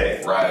secure the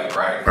bag. Right.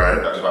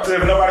 So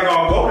if nobody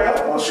gonna go there,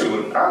 well,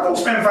 shoot, I'll go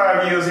spend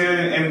 5 years here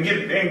and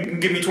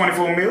give me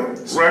 24 mil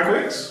right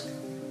quick.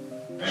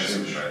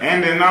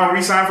 And then I'll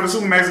re-sign for the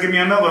Supermax, give me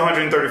another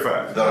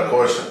 135. Not a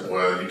question.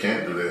 Well, you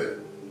can't do that.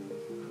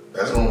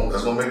 That's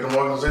gonna make them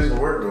organizations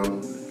work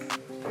though.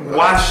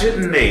 Why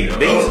shouldn't they?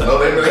 These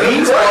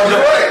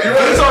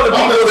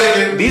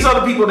are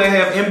the people that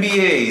have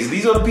MBAs.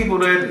 These are the people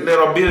that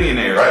are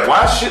billionaires. Right.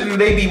 Why shouldn't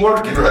they be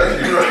working? You're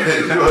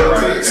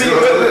right. See,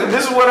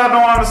 this is what I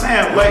don't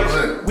understand. Like,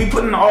 we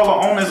putting all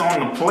the onus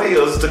on the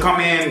players to come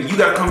in. You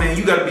gotta come in.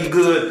 You gotta be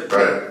good.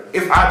 Right.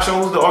 If I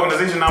chose the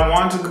organization I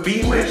wanted to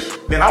be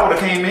with, then I would have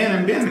came in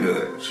and been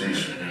good.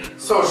 Sheesh.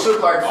 So shit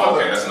like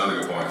That's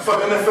another good point. for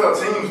the NFL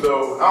teams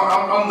though,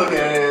 I'm looking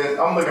at it.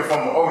 I'm looking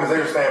from an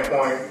organizational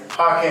standpoint.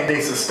 How can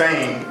they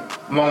sustain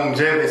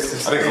longevity? I think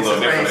it's a little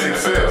different than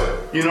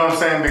NFL. You know what I'm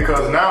saying?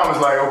 Because now it's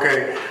like,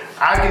 okay,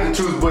 I get to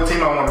choose what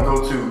team I want to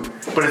go to,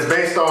 but it's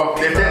based off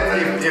if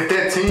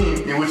that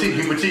team, which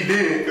he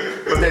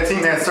did, but that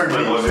team has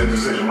certain. Was his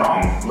decision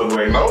wrong? Look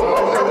where he No.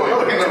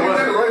 He did the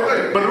right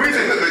thing. But the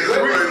reason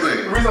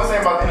I'm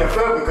saying about the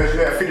NFL because you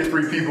have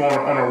 53 people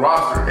on a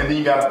roster, and then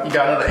you got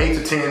another 8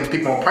 to 10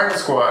 people on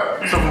practice squad.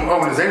 So from an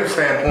organizational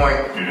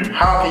standpoint,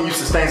 how can you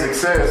sustain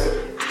success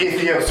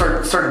if you have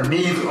certain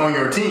needs on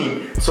your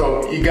team?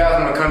 So you guys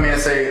want to come in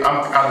and say,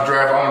 I'm out of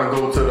draft, I want to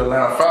go to the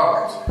Atlanta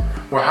Falcons.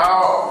 Well,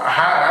 how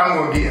I'm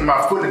going to get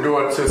my foot in the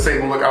door to say,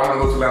 well, look, I want to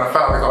go to Atlanta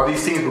Falcons. Are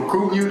these teams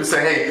recruiting you to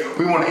say, hey,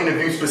 we want to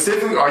interview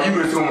specifically, or are you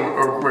just going to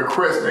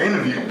request an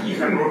interview? You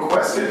can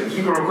request it.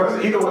 You can request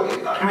it either way.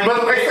 I mean,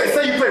 But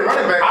say you play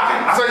running back.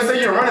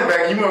 Say you're a running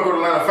back and you want to go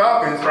to Atlanta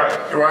Falcons.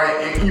 Right.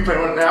 And you play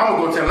running back. I'm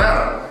going to go to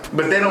Atlanta.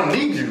 But they don't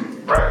need you.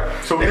 Right.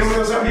 So they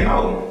still tell me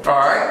no. All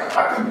right.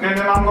 And then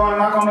I'm going to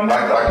knock on the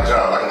door. Like a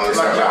job.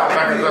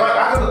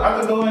 I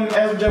could go and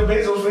ask Jeff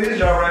Bezos for his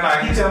job right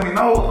now. He tell me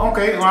no.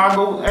 Okay, well I'll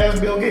go ask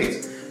Bill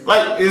Gates.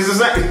 Like it's the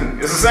same.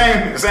 It's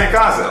the same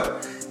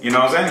concept. You know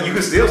what I'm saying? You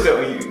can still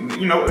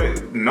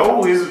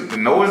no is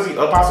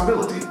a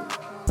possibility.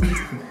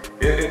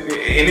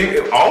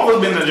 And all of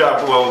us been to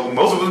job. Well,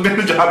 most of us been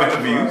to job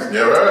interviews.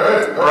 Yeah,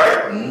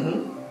 right. Mm-hmm.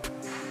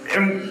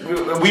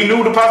 And we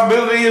knew the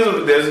possibility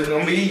is there's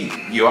gonna be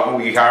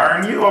we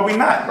hiring you or we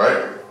not.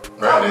 Right.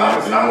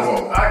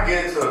 I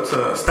get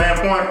to a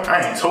standpoint.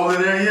 I ain't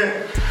totally there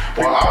yet.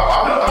 Well,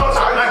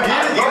 I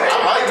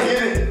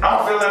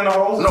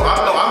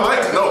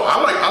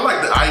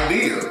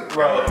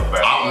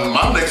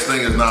My next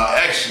thing is now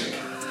action.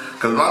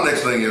 Because my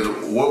next thing is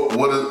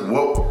what does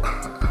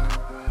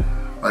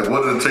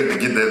it take to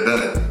get that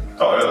done?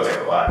 Oh, it'll take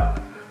a lot.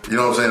 You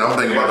know what I'm saying? I'm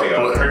thinking about the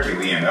play.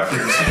 Herculean effort.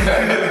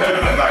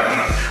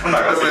 I'm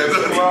not gonna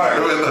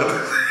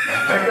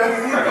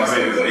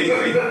say this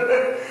easily.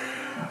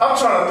 I'm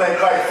trying to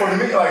think, like, for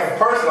me, like,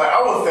 personally,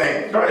 I would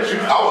think. I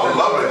would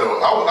love it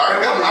though. I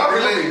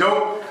really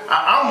dope.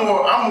 I'm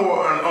more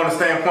on the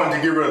standpoint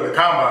to get rid of the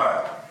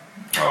combine.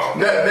 Oh.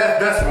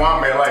 That's where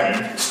I'm at. Like,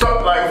 if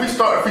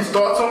we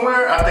start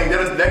somewhere, I think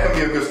that can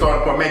be a good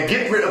starting point. Man,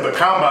 get rid of the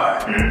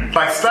combine.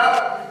 Like,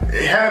 stop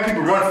having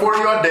people run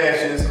 40-yard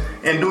dashes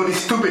and doing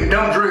these stupid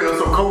dumb drills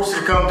so coaches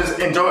can come just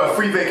enjoy a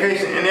free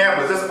vacation in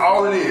Indianapolis. That's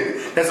all it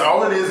is. That's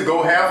all it is. To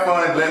go have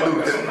fun and let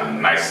loose.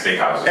 Nice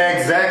steakhouse.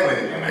 Exactly.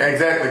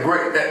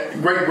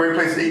 Great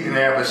place to eat in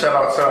Indianapolis. Shout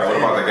out. What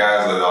about the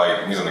guys that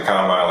like using the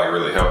combine like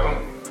really help them?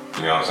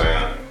 You know what I'm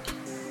saying?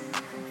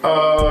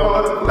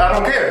 I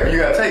don't care. You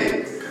gotta take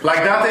it.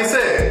 Like Dante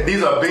said,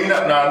 these are billion.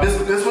 Now this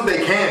is what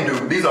they can do.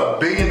 These are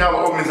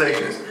billion-dollar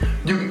organizations.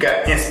 You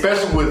got, and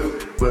especially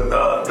with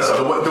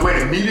the way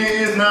the media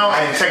is now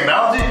and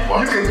technology,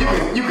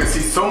 you can see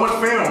so much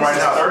film right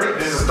now.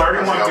 This is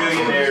 31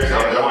 billionaires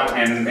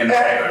and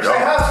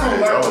high school,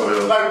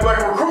 like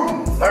recruiting.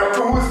 Like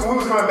we was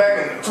coming back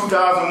in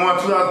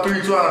 2001,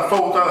 2003, 2004,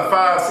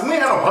 2005. So we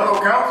ain't had no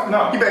huddle counts.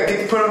 No. You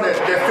better put on that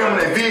film on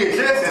that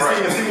VHS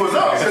and see what's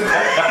up.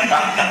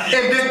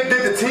 And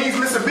did the teams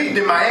miss a beat?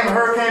 Did Miami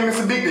Hurricane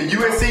miss a beat? Did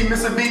USC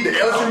miss a beat? Did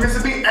LSU miss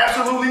a beat?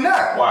 Absolutely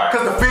not. Why?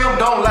 Because the film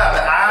don't lie.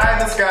 The eye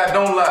in the sky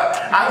don't lie.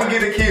 I can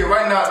get a kid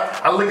right now.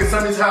 I look at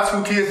some of these high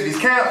school kids at these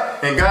camps,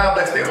 and God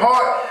bless their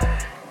heart.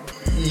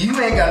 You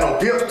ain't got no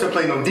depth to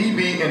play no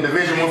DB in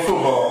Division I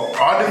football,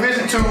 or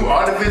Division II,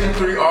 or Division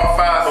III, or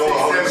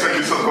 5, 6, 7.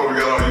 You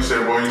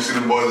said, boy, you see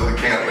the boys at the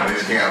camp in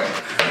these camps.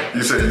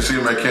 You said you see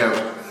them at camp.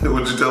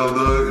 What'd you tell them,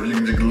 Doug?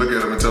 You can look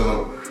at them and tell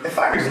them. If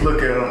I could just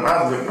look at them,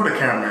 I'd look where the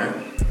camera at.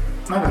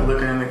 I'm just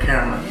looking in the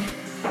camera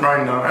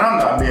right now, and I'm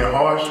not being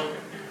harsh.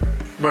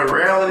 But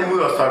reality, we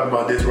always talk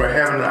about this, right?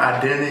 Having an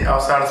identity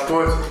outside of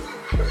sports.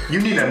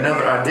 You need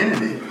another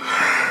identity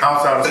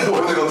outside of sports.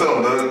 What you gonna tell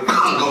them, Doug? Go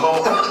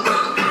home.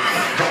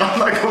 I'm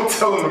not gonna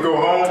tell them to go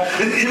home.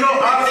 You know,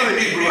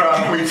 honestly, I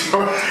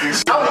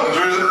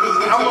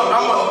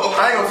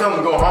ain't gonna tell them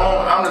to go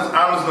home. I'm just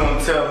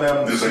gonna tell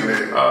them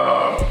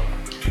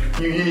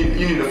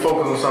you need to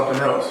focus on something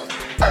else.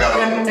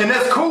 And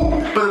that's cool.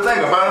 But the thing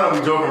about it, I know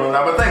we joking right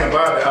now, but the thing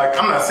about it, like,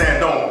 I'm not saying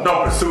don't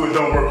pursue it,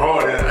 don't work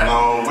hard at it.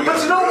 No, but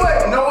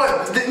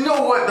you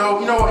know what?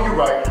 You're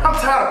right. I'm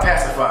tired of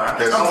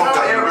pacifying. Ain't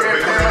nobody else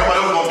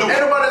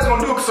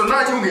gonna do it. So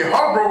now you can get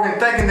heartbroken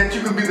thinking that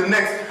you can be the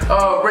next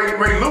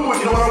Ray Lewis.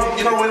 You know what I'm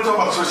talking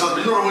about?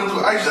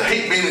 I used to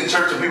hate being in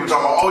church and people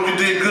talking about, oh, you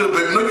did good,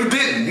 baby. No, you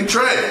didn't. You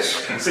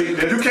trash. See,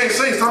 you can't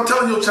sing. Stop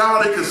telling your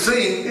child they can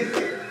sing.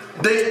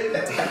 They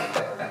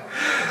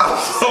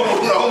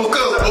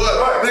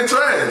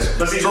trash.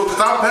 So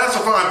stop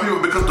pacifying people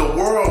because the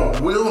world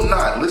will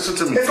not listen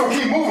to me. It's gonna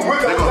keep moving with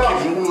us. They're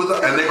gonna keep moving with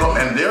us, and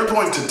they're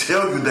going to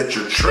tell you that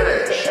you're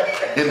trash.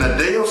 In the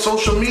day of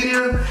social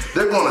media,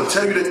 they're going to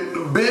tell you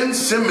that Ben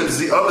Simmons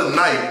the other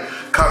night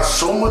caught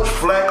so much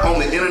flack on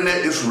the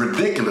internet. It's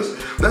ridiculous.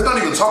 Let's not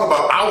even talk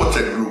about our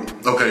tech group.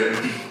 Okay,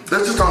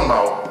 let's just talk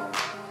about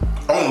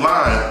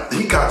online.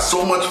 He got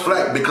so much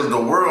flack because the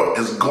world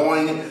is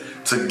going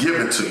to give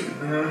it to you.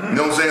 Mm-hmm. You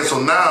know what I'm saying? So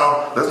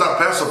now, let's not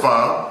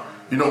pacify him.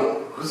 You know.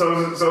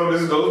 So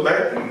this goes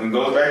back to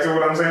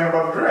what I'm saying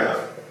about the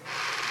draft.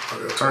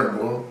 Turn,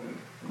 boy.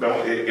 No,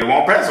 it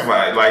won't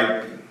pacify.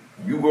 Like,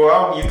 you go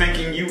out, you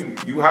thinking you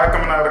high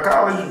coming out of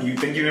college, you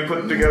think you didn't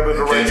put together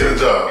the right get a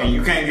job, and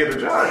you can't get a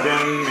job,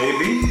 then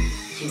maybe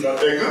you're not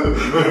that good.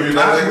 You're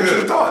not that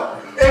good. Thought.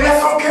 And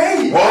that's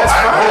okay.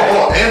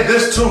 Well, and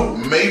this too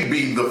may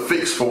be the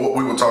fix for what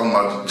we were talking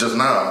about just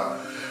now.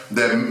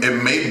 That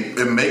it may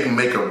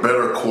make a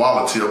better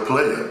quality of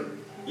player.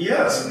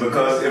 Yes,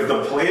 because if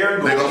the player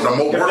goes,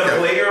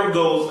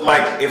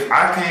 like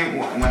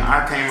when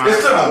I came out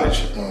of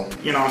college,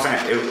 you know what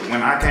I'm saying?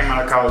 When I came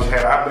out of college,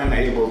 had I been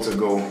able to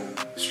go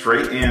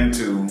straight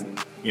into,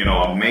 you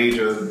know, a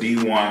major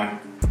D1,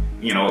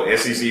 you know,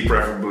 SEC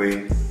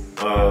preferably,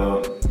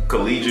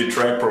 collegiate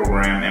track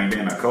program and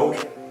being a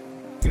coach,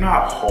 you know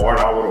how hard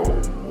I would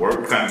have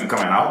worked coming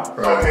out?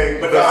 Right. Okay,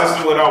 but because this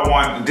is what I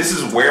want. This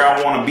is where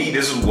I want to be.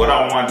 This is what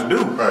I want to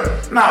do. Right.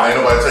 Now, ain't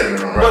nobody taking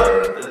it.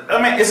 Right. I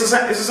mean, it's the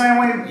same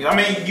way. I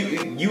mean,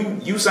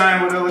 you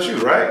signed with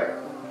LSU, right?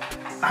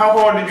 How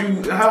hard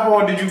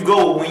did you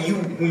go when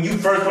you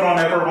first put on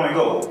that purple and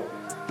gold?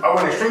 I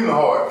went extremely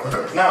hard.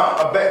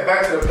 Now,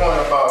 back to the point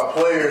about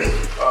players.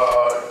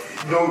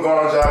 Going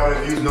on job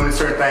interviews, doing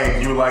certain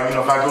things. You were like, you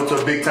know, if I go to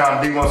a big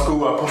time D1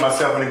 school, I put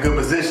myself in a good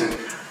position.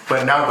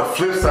 But now the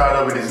flip side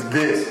of it is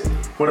this.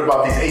 What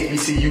about these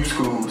HBCU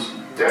schools?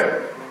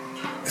 Yeah.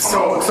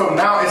 So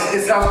now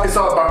it's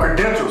all about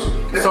credentials.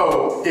 Yeah.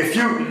 So if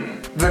you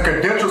want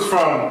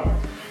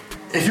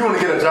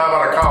to get a job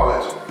out of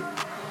college,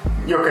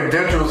 your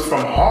credentials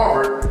from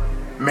Harvard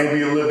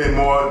maybe a little bit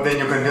more than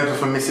your credentials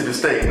from Mississippi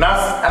State.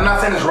 I'm not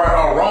saying it's right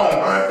or wrong,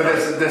 but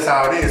that's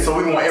how it is. So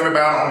we want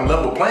everybody on a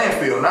level playing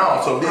field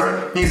now. So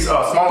these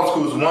smaller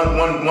schools, one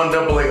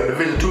AA or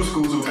Division II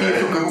schools who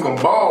can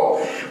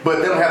ball, but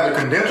they don't have the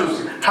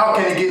credentials. How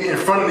can they get in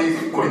front of these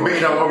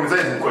big-dollar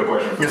organizations? Quick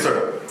question. Yes,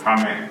 sir. How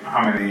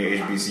many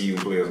HBCU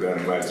players got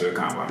invited to the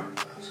combine?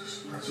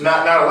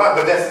 Not a lot,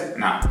 but that's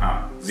No,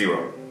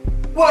 zero.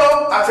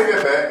 well. I take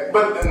that back.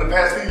 But in the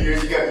past few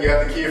years, you got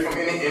the kid from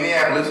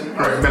Indianapolis,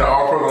 who's been an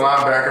All-Pro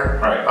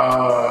linebacker. Right.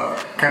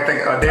 Can't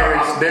think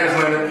Darius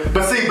Leonard.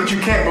 But you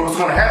can't. But what's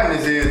going to happen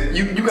is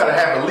you got to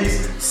have at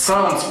least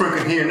some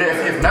sprinkling here and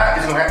there. If not,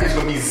 it's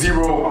going to be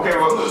zero. Okay.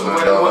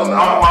 Well,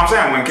 I'm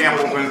saying when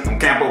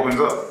camp opens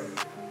up,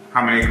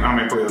 how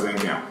many players in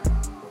camp?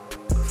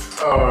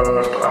 Probably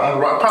like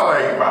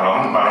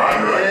About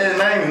 100.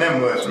 not even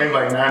that much. Maybe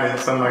like 90,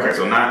 something like Okay,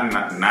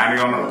 that. so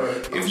 90 on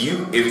the.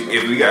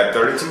 If we got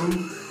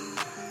 32,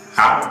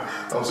 how?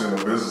 I'm seeing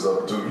the business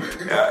opportunity.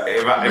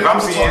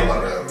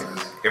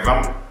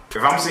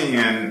 If I'm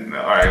seeing,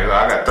 all right,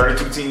 I got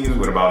 32 teams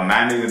with about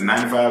 90 to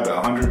 95 to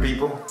 100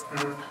 people,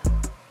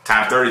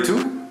 times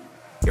 32.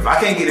 If I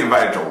can't get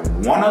invited to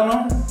one of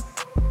them,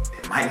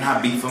 it might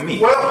not be for me.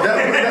 Well,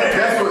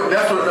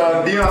 that's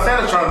what Deion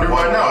Sanders trying to do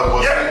right now.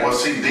 Well,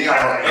 see, Deion.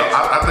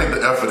 I think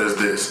the effort is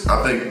this.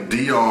 I think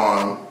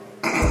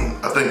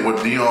what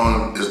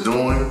Deion is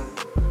doing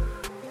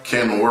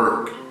can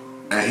work,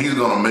 and he's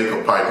gonna make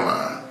a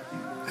pipeline.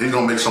 He's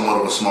gonna make somewhat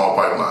of a small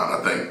pipeline,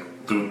 I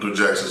think, through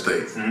Jackson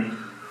State. Mm-hmm.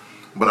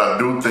 But I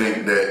do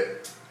think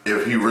that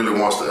if he really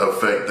wants to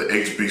affect the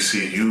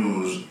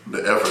HBCUs,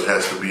 the effort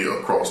has to be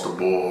across the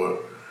board.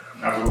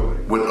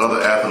 Absolutely. With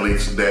other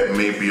athletes that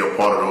may be a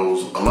part of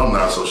those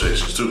alumni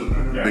associations too.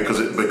 Yeah. Because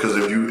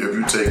if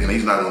you take, and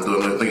he's not gonna do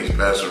it, I think he's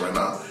passionate right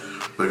now.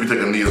 But if you take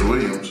Aeneas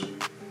Williams,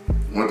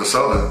 went to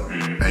Southern,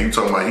 and you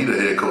talking about he the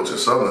head coach at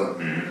Southern,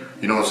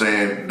 you know what I'm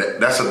saying?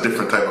 That's a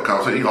different type of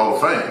conversation. He Hall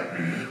of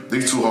Fame.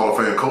 These two Hall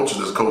of Fame coaches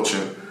is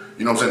coaching.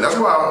 You know what I'm saying? That's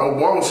why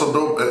O'Ball was so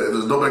dope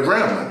at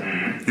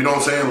Grambling. You know what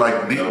I'm saying?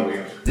 Like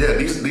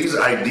these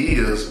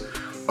ideas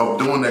of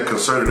doing that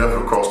concerted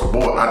effort across the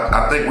board.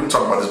 I think we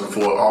talked about this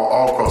before,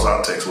 all across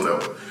our text,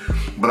 whatever.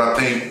 But I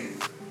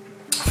think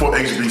for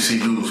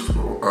HBCUs,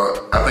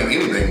 I think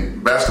anything,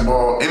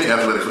 basketball, any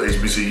athletics for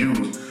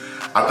HBCUs,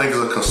 I think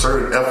it's a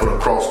concerted effort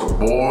across the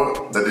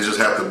board that they just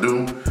have to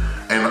do.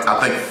 And I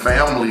think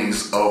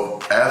families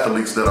of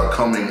athletes that are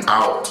coming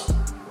out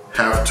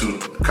have to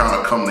kind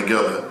of come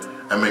together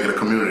and make it a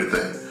community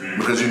thing.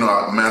 Because I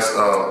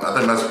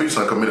think Master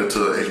Peterson committed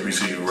to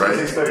HBCU, right?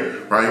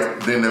 Right.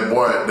 Then that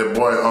boy, I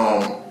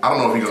don't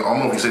know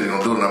if he said he's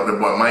gonna do it or not. That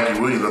boy Mikey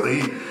Williams, I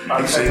think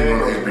he said he's going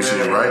to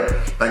HBCU, right?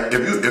 Like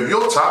if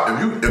your top,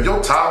 10,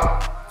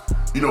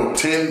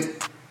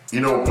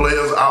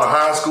 players out of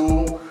high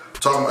school,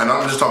 and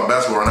I'm just talking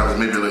basketball right now because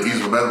maybe a little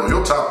easier for basketball.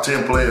 Your top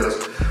 10 players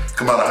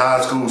come out of high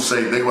school,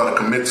 say they want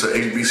to commit to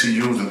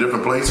HBCUs in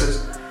different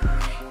places,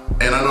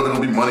 and I know there's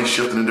gonna be money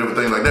shifting and different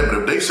things like that. But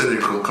if they say they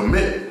could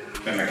commit,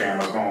 then the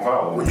camera's gonna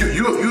follow.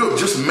 You have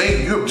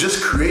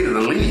just created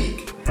a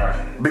league,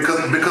 right? Because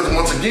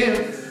once again,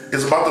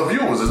 it's about the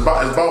viewers. It's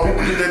about who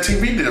get that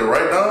TV deal,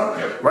 right now,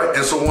 right?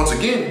 And so once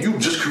again, you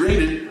just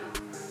created.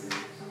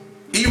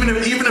 Even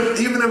if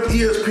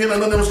ESPN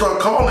and none of them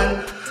start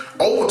calling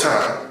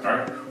overtime,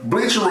 right?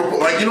 Bleacher Report,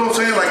 like you know what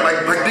I'm saying,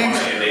 like these.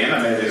 And the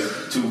internet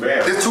is too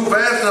vast. It's too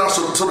vast now,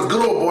 so the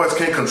good old boys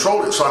can't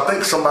control it. So I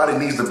think somebody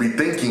needs to be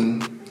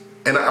thinking.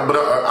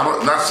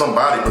 Not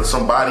somebody, but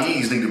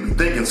somebodies need to be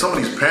thinking. Some of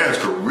these parents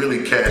could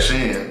really cash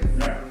in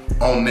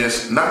on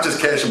this, not just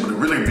cash in, but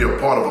really be a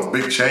part of a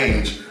big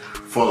change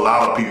for a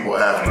lot of people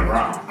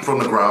from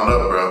the ground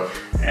up, bro.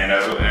 And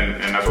that's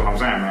what I'm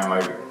saying, man.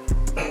 Like,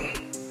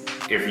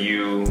 if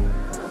you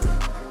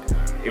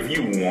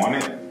want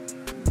it,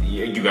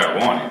 you gotta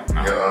want it.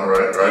 Yeah,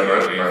 right.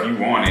 If you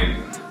want it,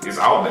 it's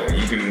out there.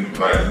 You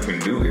can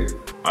do it.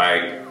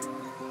 Like,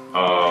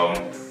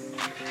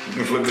 you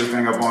can flip this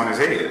thing up on his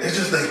head. It's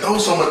just they throw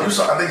so much.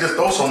 They just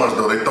throw so much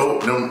though. They throw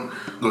them.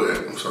 Go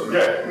ahead. I'm sorry.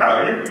 Yeah,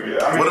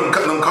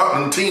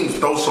 them teams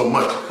throw so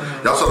much.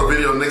 Y'all saw the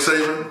video of Nick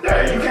Saban?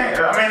 Yeah, you can't.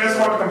 I mean, that's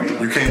hard to compete.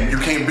 You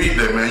can't beat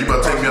that, man. You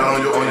better take me out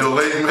on your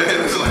leg,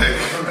 man. It's like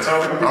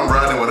I'm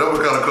riding whatever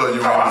kind of car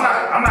you want.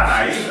 I'm not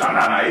naive. I'm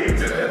not naive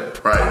to that.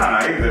 Right. I'm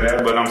not naive to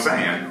that, but I'm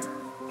saying.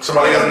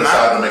 Somebody got to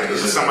decide to make a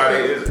decision.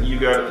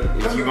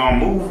 If you're gonna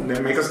move,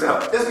 then make a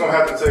step. It's gonna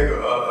have to take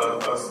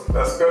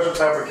a special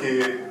type of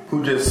kid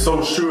who just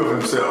so sure of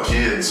himself.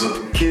 Kids.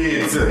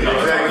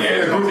 Exactly.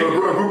 A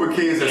group of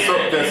kids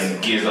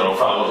and kids that'll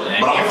follow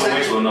and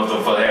influential enough to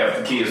have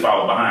the kids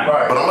follow behind.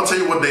 Right. But I'm gonna tell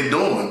you what they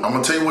doing. I'm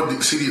gonna tell you what.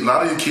 A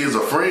lot of these kids are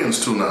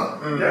friends too now.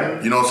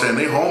 Mm-hmm. You know what I'm saying?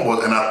 They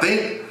homeboys, and I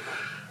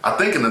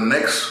think in the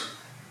next,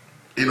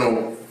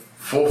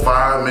 4,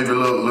 5, maybe a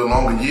little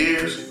longer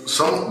years,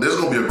 there's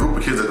gonna be a group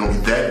of kids that's gonna be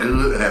that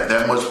good and have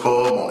that much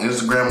pub on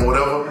Instagram or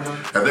whatever,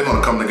 and they're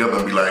gonna come together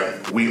and be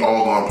like, we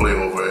all gonna play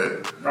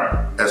over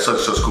at such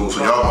school,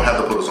 so y'all gonna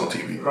have to put us on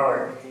TV.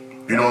 Right.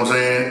 You know what I'm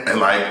saying? And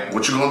like,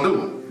 what you gonna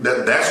do?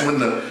 That's when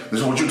this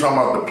is what you're talking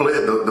about. The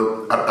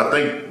player, I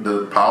think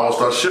the power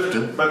starts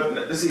shifting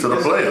But see, to the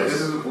players.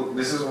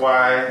 This is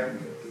why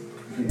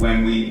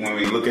when we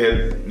look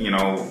at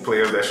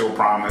players that show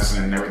promise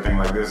and everything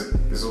like this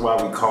is why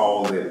we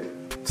call it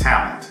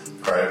talent.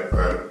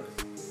 Right.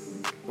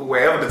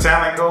 Wherever the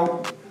talent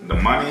go, the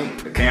money,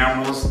 the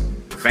cameras,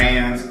 the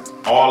fans,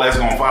 all that's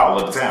gonna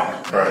follow the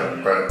talent.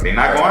 Right. They're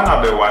not going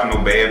out there watching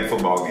no bad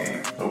football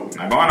game. Nope.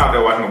 Not going out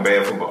there watching no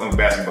bad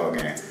basketball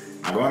game.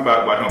 Not going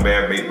out watching no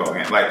bad baseball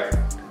game. Like,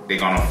 they're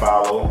gonna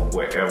follow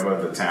wherever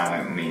the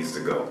talent needs to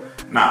go.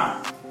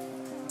 Now,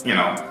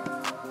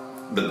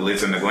 the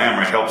glitz and the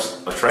glamour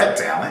helps attract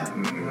talent.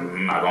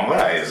 I'm not gonna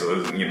lie, it's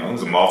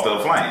a moth to a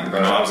flame. You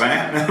know what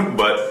I'm saying?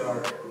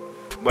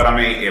 But I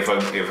mean, if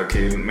a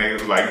kid maybe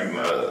like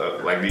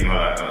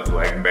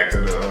back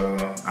to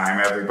the I Am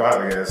Athlete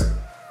podcast,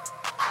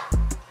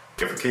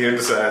 if a kid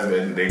decides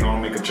that they're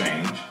gonna make a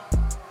change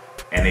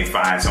and they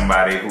find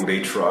somebody who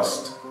they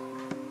trust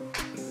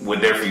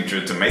with their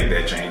future to make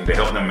that change, to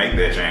help them make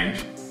that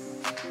change,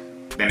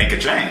 then it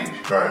could change.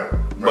 Right.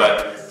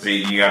 But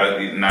see, you gotta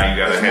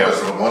have.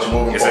 It's a bunch of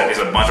moving It's parts.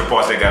 a bunch of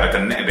parts that gotta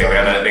connect.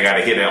 They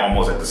gotta hit it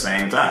almost at the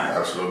same time.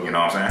 Absolutely. You know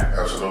what I'm saying?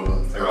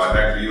 Absolutely. Like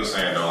back to you were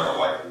saying though,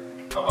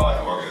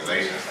 about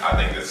organizations. I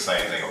think it's the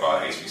same thing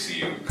about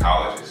HBCU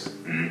colleges.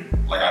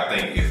 Mm-hmm. Like I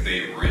think if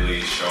they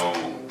really show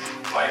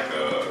like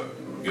a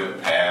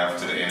good path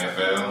to the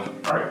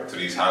NFL, Right. to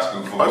these high school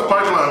It's football,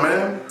 pipeline,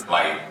 man.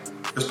 like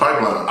It's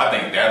pipeline. I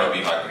think that'll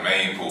be like the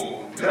main pool.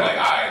 It's like,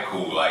 alright,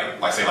 cool.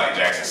 Like say like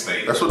Jackson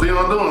State. That's what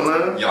Deion doing,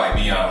 man. Yeah, like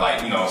Deion,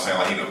 like what I'm saying,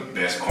 like he the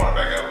best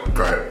cornerback ever.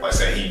 Right. Like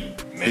say he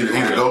He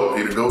the goat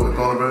at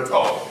cornerback.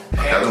 Oh,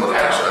 I just want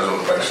to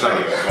make sure.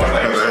 I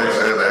had to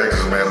ask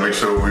this man, make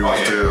sure we were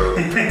still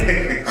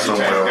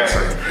somewhere on the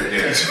same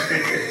page.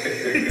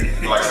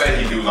 Yeah. Like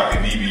say he do like a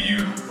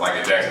DBU, like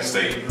at Jackson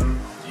State. You know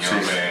what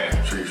I'm saying?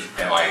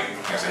 Sheesh. And like,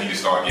 he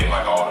just start getting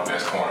like all the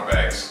best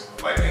cornerbacks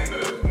like in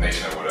the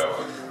nation or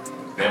whatever.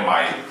 That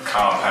might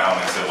compound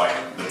into like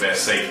the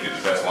best safety,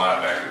 the best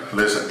linebacker.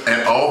 Listen,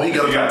 and all he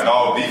got You got to the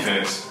all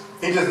defense.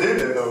 He just did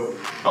that though.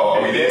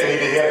 Oh, he He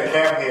did. had a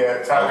camp. He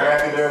had Tyler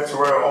Matthew there,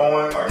 Terrell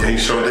Owens, Yeah, he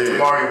sure did.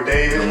 Mario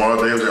Davis. Lamar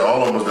Davis,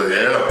 all of them was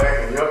there.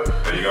 Yeah. Yep.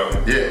 There you go.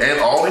 Yeah,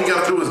 and all he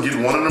got to do is get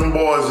one of them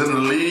boys in the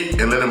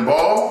league and let him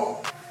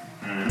ball.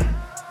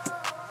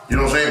 You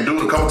know what I'm saying? Do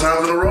it a couple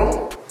times in a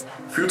row,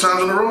 a few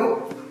times in a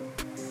row.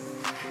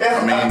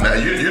 I mean, now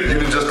you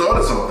just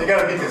started something. They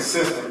gotta be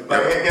consistent.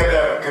 Like they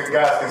gotta have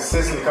guys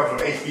consistently come from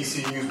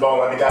HBCU's ball.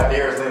 Like the guy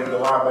Darius Leonard, the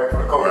linebacker for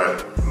the coach. Right.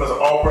 He was an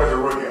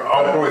all-pro rookie,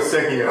 all-pro his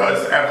second year. Right.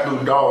 That's an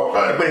absolute dog.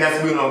 Right. But it has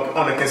to be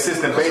on a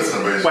consistent basis.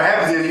 basis. What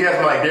happens is you have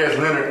somebody like Darius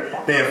Leonard,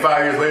 then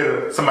 5 years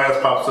later somebody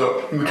else pops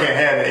up. We can't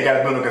have that. It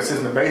gotta be on a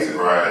consistent basis.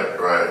 Right.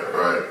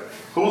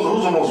 Who's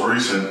the most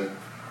recent?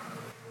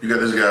 You got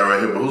this guy right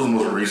here, but who's the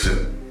most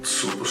recent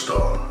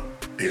superstar?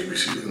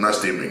 HBCU, not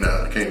Steve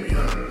McNair. It can't be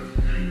him.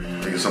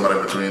 Maybe somebody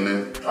between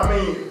them. I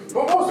mean,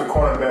 what was the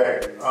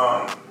cornerback?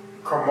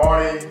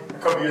 Cromartie a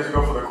couple years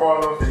ago for the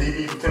Cardinals, the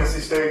DB from Tennessee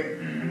State.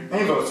 And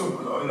he was on the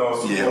Super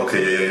Bowl. Yeah.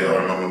 Okay. Yeah. I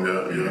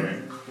remember him.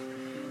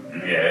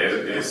 Yeah.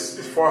 Yeah,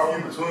 It's far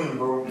few between,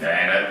 bro. and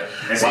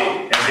that's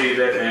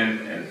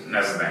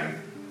the thing.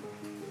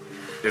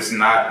 It's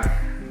not,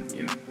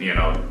 in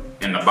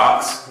the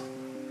box.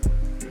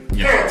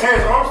 Terrence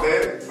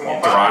Armstead.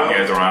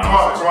 Teron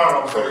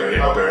Armstead.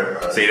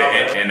 Okay. See,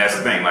 and that's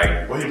the thing.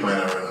 Like, What are you playing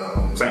at right now?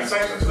 Saints.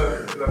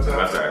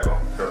 Left tackle.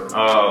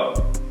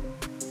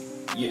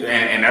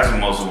 And that's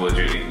most of what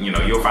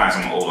you'll find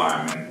some old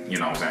linemen. You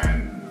know what I'm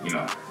saying?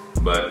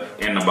 But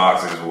in the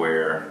boxes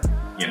where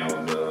the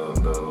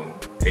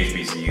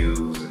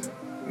HBCUs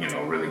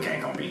really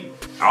can't compete.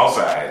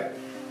 Outside,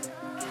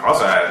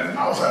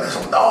 there's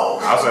some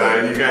dogs.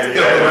 outside you got.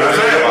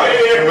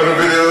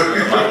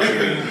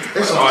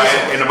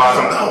 In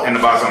the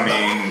box, I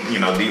mean,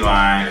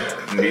 D-line,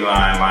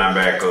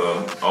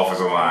 linebacker,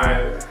 offensive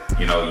line.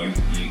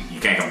 You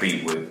can't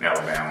compete with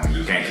Alabama.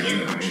 You can't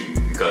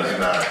because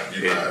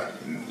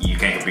you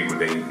can't compete with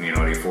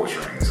they four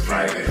strings.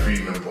 Right. They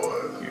feeding them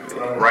boys.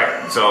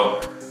 Right.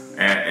 So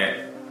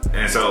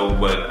and so,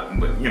 but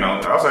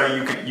outside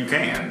you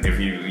can if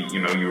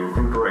you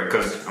recruit the right,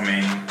 because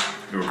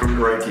you recruit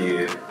the right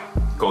kid,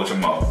 coach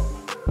them up.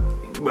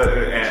 But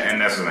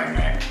and that's the thing,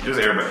 man.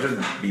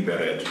 Just be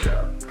better at your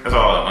job. That's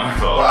all.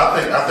 Well,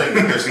 I think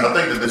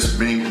that this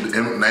being name,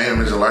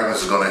 image, and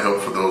likeness is going to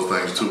help for those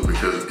things too,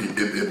 because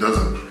it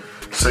doesn't.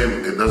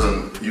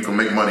 You can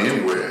make money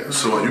anywhere,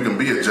 so you can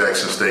be at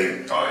Jackson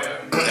State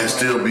and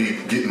still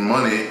be getting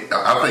money.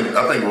 I think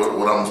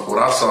what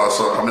I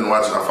saw. I've been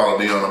watching. I follow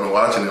Deion. I've been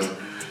watching him.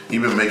 He's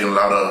been making a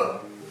lot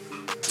of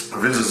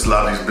visits to a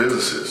lot of these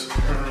businesses.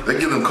 They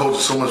give them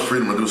coaches so much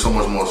freedom to do so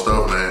much more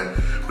stuff, man.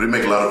 But they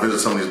make a lot of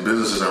visits to some of these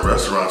businesses and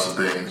restaurants and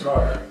things.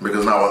 Right.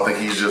 Because now I think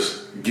he's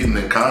just getting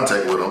in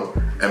contact with them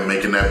and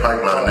making that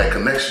pipeline and that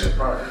connection.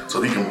 Right.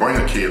 So he can bring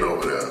a kid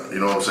over there, you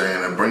know what I'm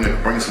saying, and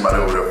bring somebody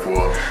over there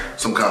for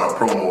some kind of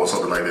promo or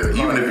something like that.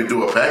 Even if you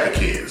do a pack of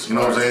kids, you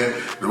know what I'm saying?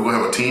 We're going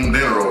to have a team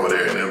dinner over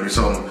there, and there'll be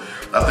some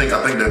I think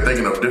they're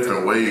thinking of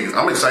different ways.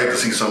 I'm excited to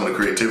see some of the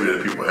creativity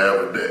that people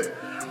have with that.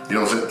 You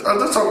know what I'm saying?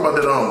 Let's talk about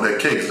that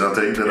case. I'll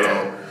tell you that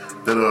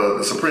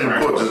the Supreme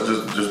Court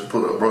just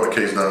brought a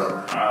case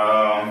down.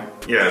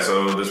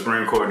 So the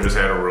Supreme Court just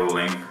had a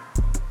ruling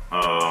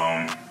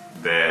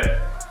that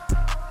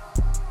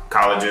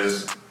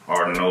colleges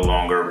are no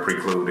longer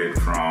precluded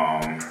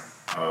from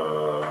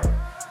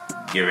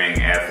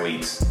giving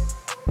athletes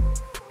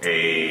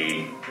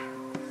a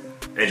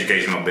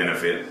educational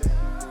benefit,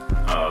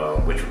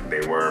 which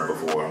they were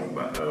before,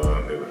 but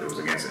it was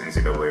against the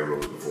NCAA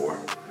rules before.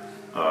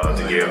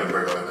 To give.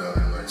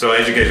 So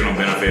educational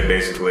benefit,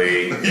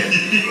 basically.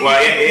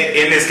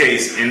 In this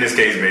case,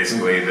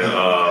 basically,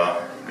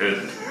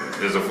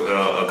 there's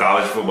a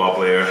college football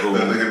player who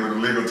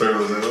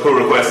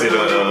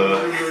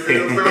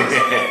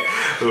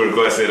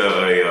requested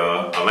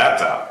a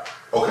laptop.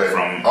 Okay.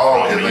 From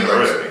the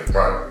university.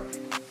 Right.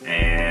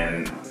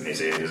 And they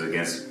said it was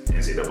against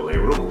NCAA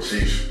rules.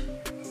 Sheesh.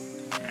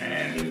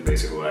 And he was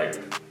basically like,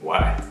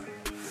 why?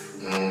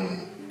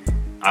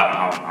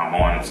 I'm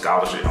on a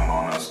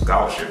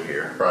scholarship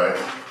here. Right.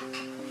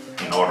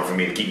 In order for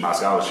me to keep my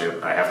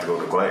scholarship, I have to go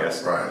to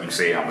class. Right. You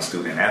say I'm a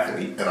student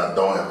athlete. And I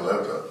don't have a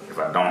laptop. If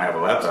I don't have a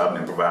laptop,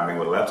 then provide me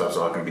with a laptop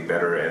so I can be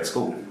better at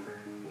school.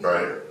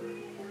 Right.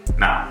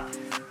 Now,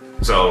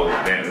 so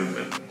then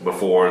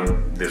before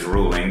this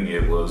ruling,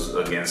 it was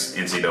against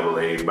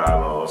NCAA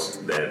bylaws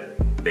that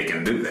they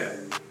can do that.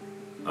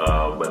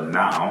 But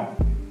now,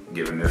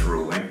 given this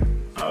ruling,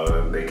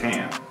 they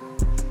can.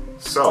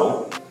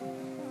 So,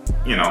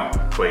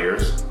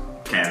 players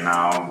can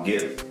now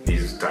get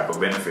these type of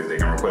benefits. They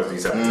can request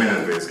these type of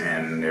benefits,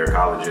 and their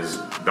colleges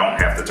don't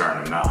have to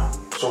turn them down.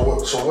 So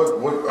what's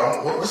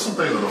some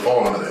things that will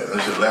fall under that?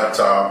 Is your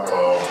laptop?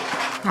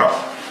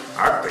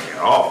 I think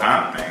all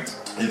kind of things.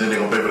 You think they're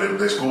gonna pay for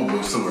their school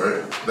books too,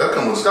 right? That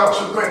comes with a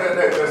scholarship.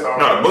 That's all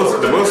No,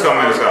 the books come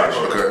with a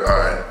scholarship. Okay, all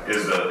right.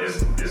 Is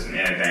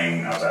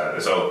anything outside of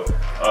it. So,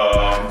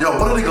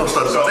 what are they gonna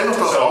start? They gonna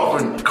start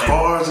offering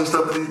cars and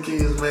stuff to these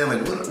kids, man.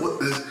 Like,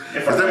 what is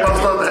that about to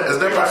start? Is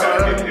that about to start?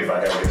 If I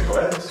gotta get to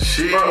class.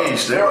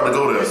 Sheesh, they about to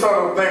go there. You saw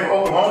the thing with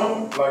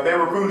Oklahoma? Like, they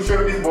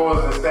recruiting these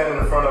boys and standing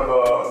in front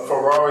of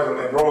Ferraris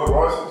and Rolls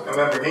Royces and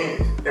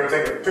Lamborghinis. They were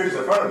taking pictures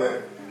in front of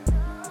them.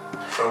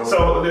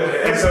 So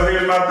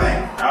here's my thing.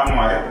 I'm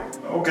like,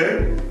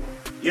 okay,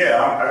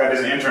 yeah, I got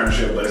this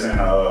internship, but it's in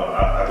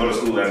I go to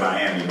school in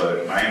Miami,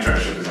 but my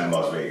internship is in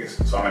Las Vegas,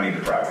 so I'm gonna need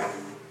the private.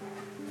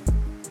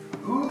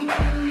 You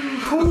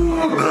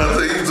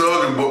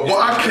talking, but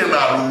I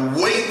cannot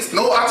wait.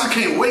 No, I just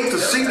can't wait to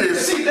see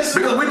this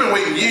because we've been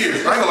waiting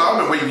years. I ain't gonna lie, I've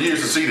been waiting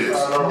years to see this.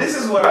 This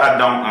is what I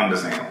don't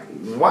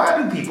understand. Why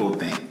do people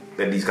think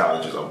that these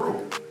colleges are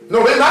broke?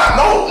 No, they're not.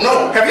 No.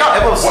 Have y'all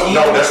ever seen?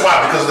 No, that's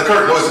why. Because of the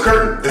curtain. No, it's the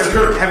curtain. It's the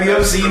curtain. Have you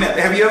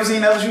ever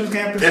seen LSU's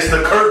campus? It's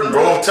the curtain,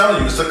 bro. I'm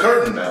telling you, it's the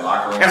curtain. That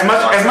locker room. I'm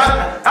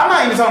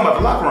not even talking about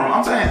the locker room.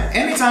 I'm saying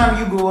anytime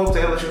you go up to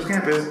LSU's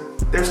campus,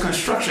 there's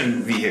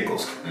construction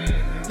vehicles.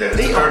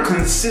 They are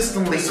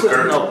consistently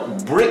putting up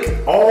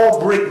all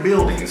brick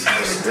buildings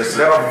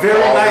that are very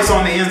nice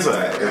on the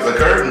inside. It's the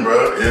curtain,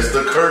 bro. It's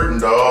the curtain,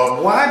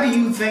 dog. Why do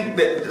you think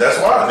that? That's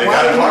why they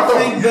got it locked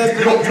up. You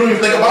don't even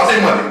think about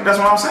their money. That's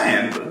what I'm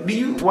saying.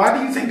 Why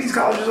do you think these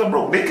colleges are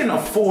broke? They can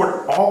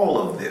afford all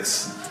of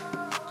this.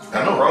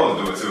 I know.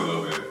 Rollers do it too a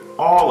little bit.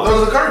 All of it. No,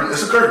 it's a curtain.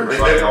 It's a curtain. They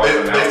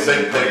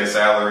pay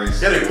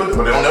salaries. Yeah, they put it,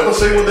 but they don't never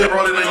say what they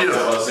brought in a year.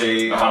 They'll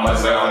say how much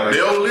salary.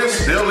 They'll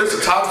list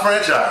the top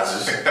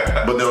franchises,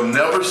 but they'll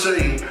never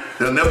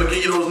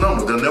give you those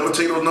numbers. They'll never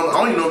take those numbers. I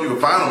don't even know if you can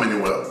find them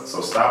anywhere.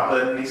 So stop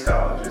letting these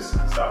colleges,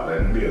 stop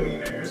letting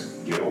billionaires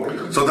get away.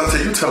 So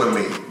Dante, you telling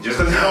me just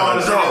because you don't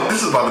understand,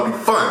 this is about to be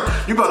fun.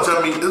 You about to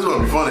tell me this is about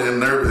to be funny and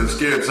nervous and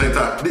scared at the same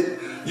time.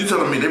 You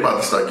telling me they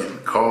about to start getting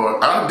caught?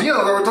 Dion's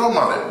already talking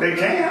about it. They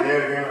can.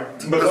 Yeah.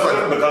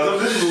 Because of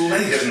this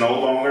ruling, it's no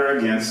longer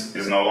against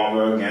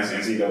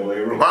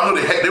NCAA rules. But I know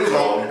they was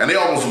going, and they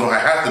almost gonna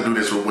have to do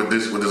this with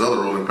this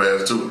other ruling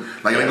pass too.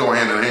 Like they go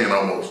hand in hand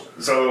almost.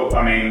 So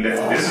I mean,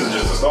 this is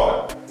just a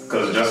start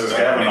because Justice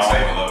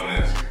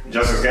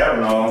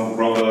Kavanaugh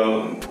wrote a.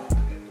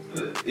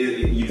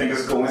 You think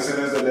it's a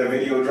coincidence that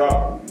video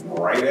dropped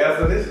right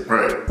after this?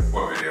 Right.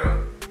 What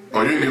video?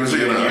 Oh, you didn't even see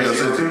it. He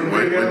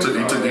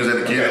took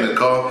the kid in the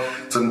car,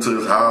 took him to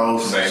his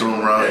house, showed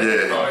him around.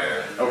 Yeah. Oh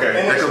yeah. Okay.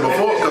 Because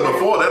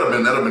before that'd have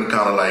been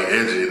kind of like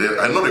edgy.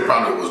 I know they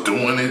probably was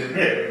doing it.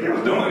 Yeah, they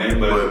was doing it,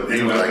 but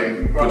he was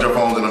like, put your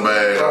phones in the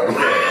bag.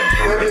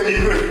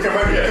 You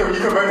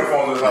can bring the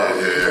phone to the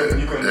house.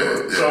 You can do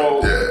it.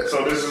 So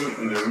this is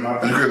my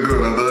thing. You couldn't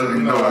do it, Doug.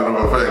 You know I know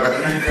my fact.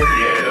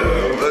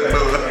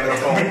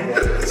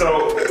 So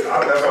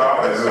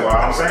this is why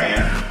I'm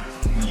saying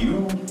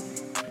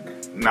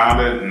now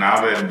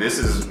that this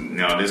is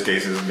this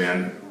case has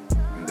been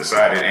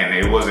decided and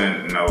it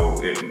wasn't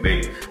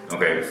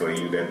for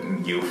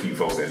you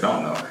folks that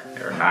don't know,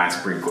 there are 9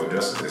 Supreme Court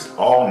justices.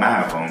 All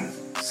 9 of them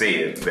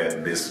said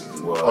that this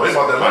was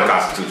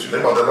unconstitutional.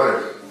 They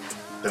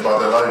bought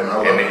their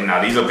life. Now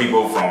these are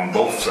people from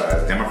both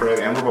sides, Democrat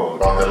and Republican,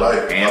 Bought their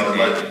life.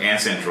 and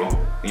Central.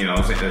 you know,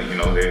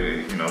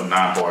 they,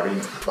 non-party,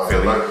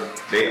 Philly,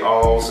 they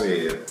all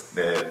said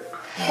that.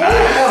 Who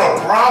had a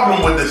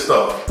problem with this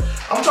stuff?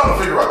 I'm trying to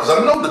figure out,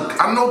 because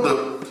I know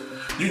the.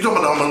 You talking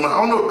about?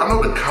 I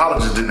know the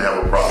colleges didn't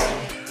have a problem.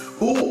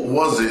 Who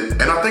was it?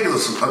 And I think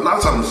it's a lot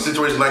of times in a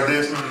situation like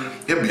this,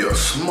 it'd be a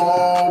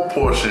small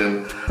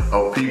portion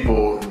of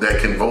people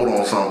that can vote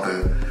on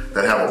something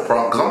that have a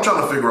problem. Because I'm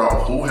trying to figure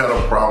out who had a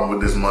problem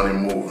with this money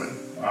moving.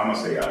 I'm gonna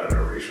stay out of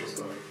the racial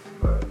stuff,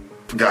 but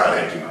got I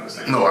it. think you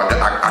understand. No, I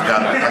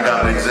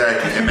got it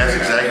exactly, and that's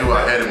exactly what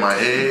I had in my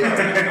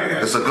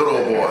head. It's a good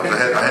old boy.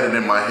 I had it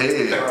in my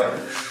head,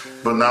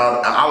 but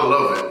now I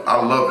love it. I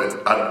love it.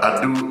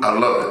 I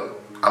love it.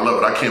 I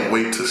love it. I can't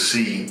wait to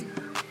see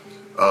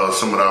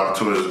some of the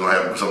opportunities we're gonna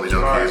have with some of these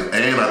young kids,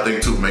 and I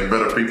think too, make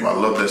better people. I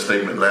love that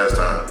statement last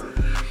time.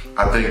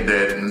 I think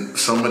that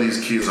some of these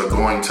kids are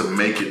going to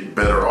make it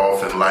better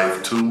off in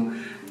life too,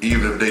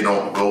 even if they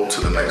don't go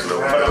to the next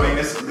level. But I mean,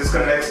 this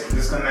connects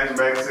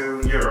back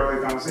to your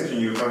earlier conversation.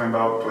 You were talking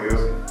about players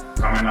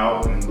coming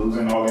out and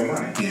losing all their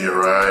money. Yeah,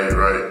 right.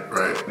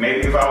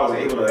 Maybe if I was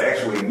able to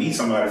actually meet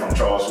somebody from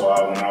Charles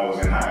Schwab when I was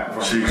in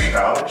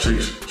college.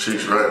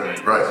 Sheesh, right.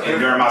 And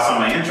during my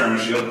summer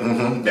internship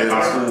that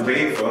my school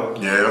paid for.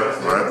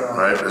 Yeah,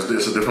 right.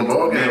 It's a different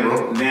ball game,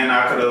 bro. Then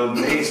I could have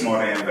made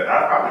smarter, but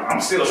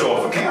I'm still showing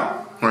up for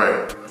camp.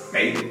 Right.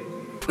 Maybe.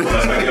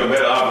 Let's make it a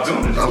better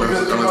opportunity. You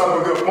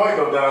have a good point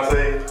though,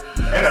 Dante.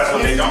 And that's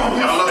what they don't.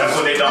 That's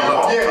what they don't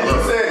want. Yeah,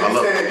 you said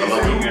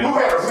who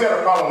had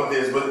a problem with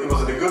this, but it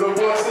was the good old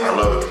boy system. I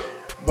love it.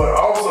 But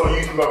also,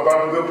 you brought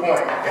up a good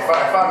point. If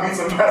I meet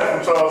somebody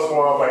from Charles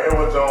Schwab, like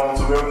Edward Jones,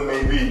 whoever it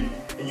may be,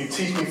 and you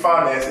teach me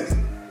finances,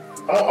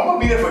 I'm gonna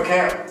be there for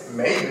camp.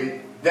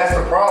 Maybe that's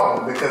the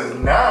problem, because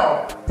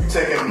now you're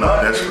taking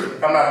money.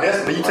 I'm not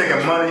desperate. You're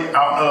taking money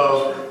out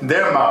of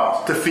their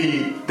mouths to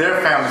feed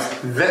their families.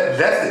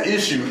 That's the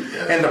issue.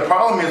 Yes. And the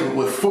problem is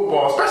with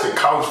football, especially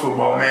college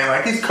football, man.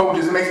 Like these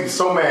coaches, it makes me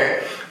so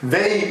mad.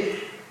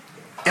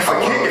 If a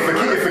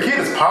kid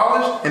is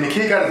polished and the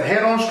kid got his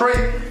head on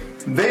straight,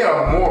 they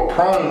are more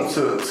prone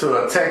to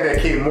attack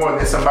that kid more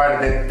than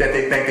somebody that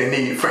they think they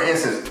need. For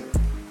instance,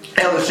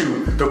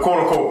 LSU, the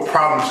quote-unquote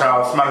problem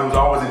child, somebody who's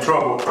always in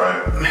trouble.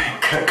 Right.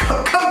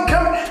 Come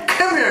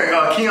here,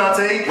 Keontae. Let me, you know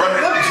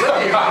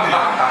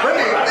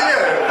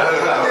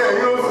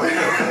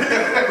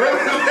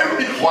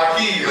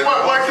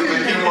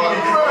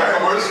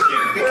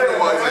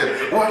what I'm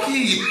saying?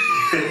 Joaquin.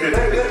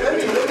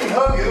 Let me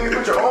hug you. Let me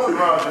put your arms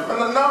around you.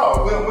 No,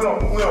 we don't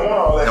want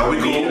all that. No, we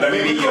cool. Let me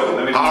be you. I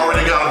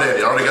already got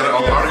daddy. I already got the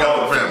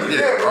family.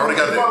 Yeah, I already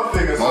got that.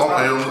 Mom,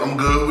 I'm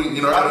good.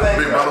 I got a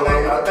big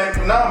brother. I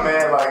think now,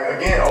 man, like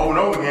again, over and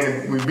over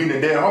again, we beat the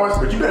dead horse,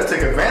 but you better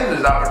take advantage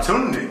of the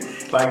opportunity.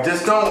 Like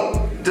just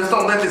don't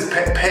let this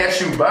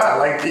pass you by.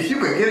 Like if you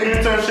can get an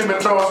internship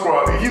at Charles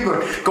Schwab, if you can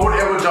go to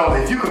Edward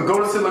Jones, if you can go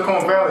to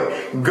Silicon Valley,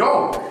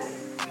 go.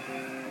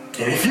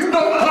 And if you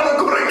don't want to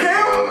go to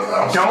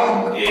camp,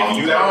 don't. If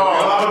you have a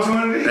real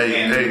opportunity.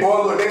 Hey,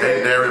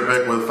 Darren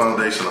Beckwood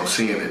Foundation, I'm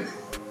seeing it.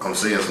 I'm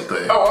seeing some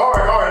things. Oh, all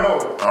right, no.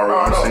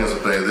 I'm seeing some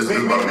things. This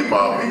is about to be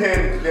powerful.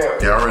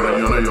 Yeah, I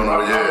already know. You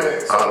know.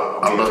 Yeah, I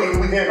love it.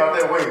 We heading out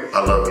that way. I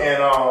love it.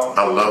 And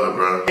I love it,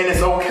 bro. And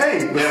it's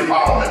okay.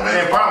 Empowerment,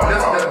 man.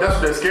 Empowerment. That's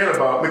what they're scared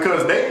about,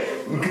 because they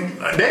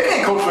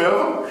can't coach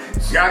forever.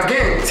 I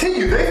guarantee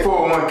you, they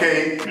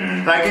 401k.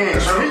 I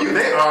guarantee you,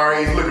 they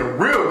RAs looking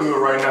real good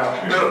right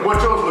now.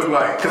 What yours look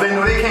like? Because they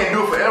know they can't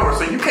do it forever,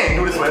 so you can't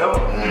do this forever.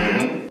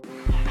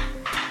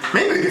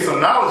 Maybe to get some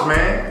knowledge,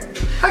 man.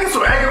 I get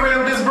so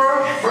aggravated with this, bro.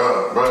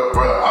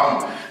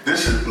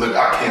 Look,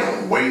 I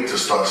can't wait to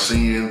start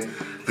seeing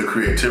the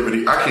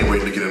creativity. I can't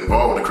wait to get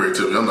involved with the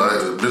creativity. I'm not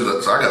as a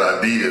business, so I got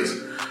ideas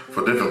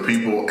for different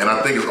people, and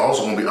I think it's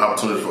also going to be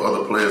opportunities for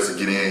other players to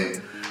get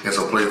in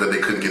some places that they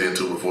couldn't get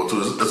into before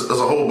too. There's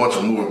a whole bunch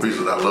of moving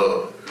pieces I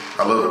love.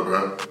 I love it,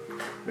 bro.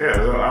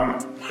 Yeah,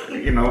 so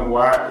you know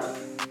why?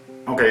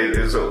 Okay,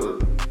 so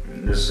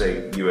let's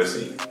say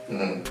USC.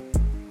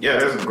 Yeah,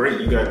 that's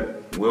great. You got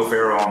Will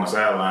Ferrell on the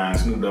sideline,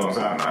 Snoop Dogg on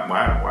the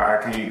sideline.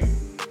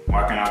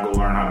 Why can't I go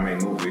learn how to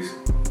make movies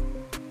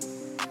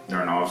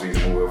during the off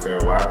season with Will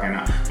Ferrell?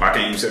 Why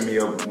can't you set me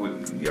up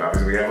with? You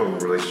obviously have a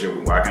relationship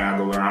with. Why can't I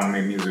go learn how to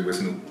make music with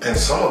Snoop? And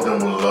some of them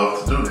would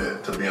love to do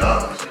that, to be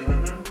honest,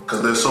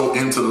 because they're so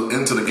into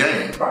the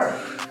game. Right.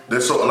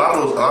 There's so a lot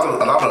of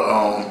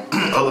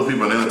other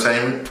people in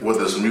entertainment,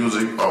 whether it's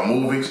music or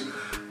movies,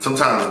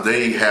 sometimes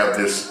they have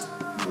this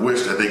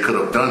wish that they could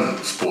have done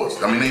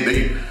sports. I mean,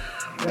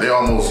 they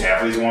almost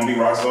athletes want to be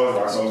rock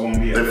stars want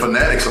to be. They're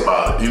fanatics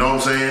about it. You know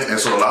what I'm saying? And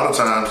so a lot of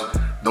times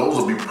those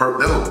will be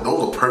those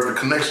are perfect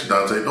connections,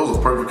 Dante. Those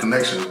are perfect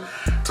connections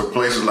to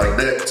places like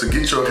that to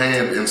get your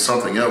hand in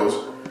something else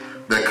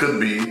that could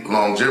be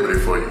longevity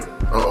for you.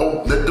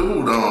 That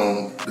dude,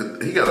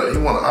 he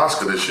won an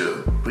Oscar this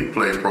year. He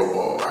played pro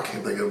ball. I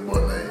can't think of his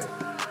name.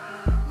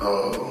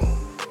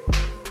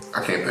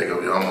 I can't think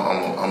of it. I'm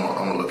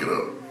gonna look it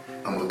up.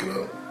 I'm gonna look it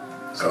up.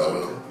 So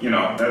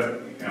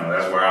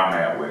that's where I'm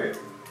at with it.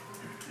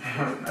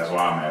 That's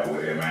why I'm at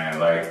with it, man.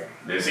 Like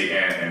this,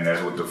 and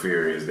that's what the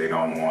fear is. They don't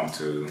don't want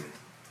to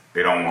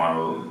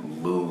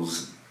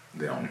lose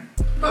them.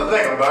 But the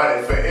thing about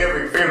it, for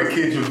every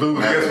kid you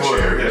lose, guess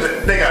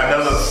what? They got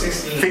another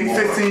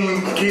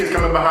 15 kids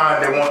coming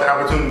behind that want the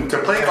opportunity to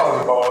play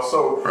college ball.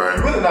 So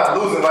you're really not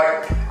losing.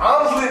 Like,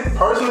 honestly,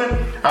 personally,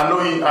 I know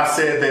I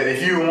said that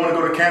if you want to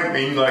go to camp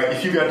and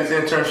if you got this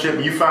internship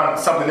and you find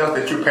something else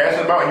that you're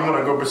passionate about and you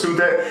want to go pursue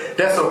that,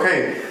 that's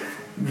okay.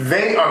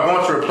 They are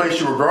going to replace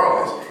you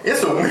regardless.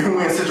 It's a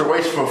win-win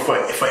situation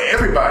for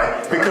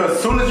everybody, because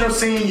as soon as your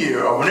senior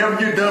year or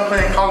whenever you're done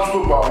playing college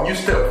football and you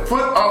step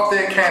foot off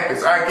that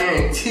campus, I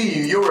guarantee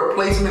you your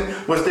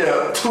replacement was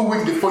there 2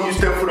 weeks before you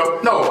step foot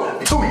off. No,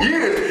 2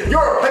 years.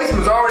 Your replacement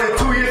was already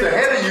 2 years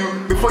ahead of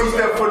you before you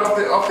step foot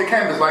off the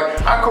campus.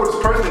 Like, our coach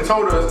personally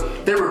told us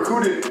they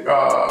recruited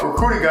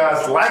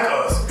guys like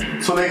us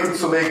so they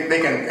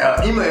can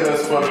email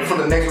us for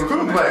the next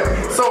recruiting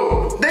class.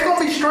 So they're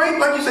gonna be straight.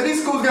 Like you said,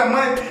 these schools got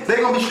money.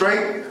 They're gonna be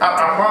straight.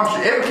 I promise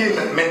you. Every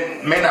kid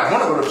may not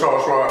want to go to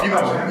Charles Schwab. You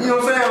know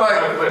what I'm saying?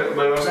 Like,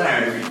 but I'm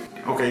saying,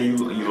 okay,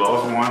 you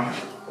lost one.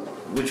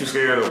 What you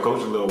scared of?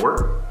 Coach a little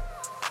work.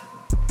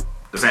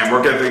 The same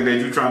work ethic that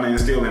you trying to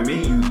instill in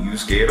me, you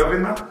scared of it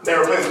now? They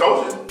replace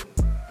coaches.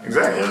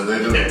 Exactly. Yes, they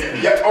do.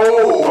 Yeah.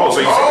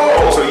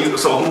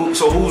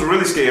 So who's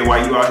really scared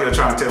while you out here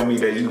trying to tell me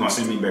that you're gonna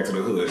send me back to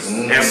the hood?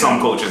 As some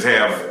coaches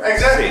have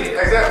Exactly.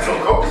 said. Exactly.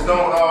 So coaches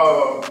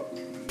don't.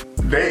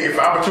 If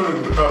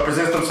opportunity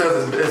presents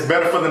themselves as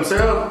better for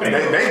themselves,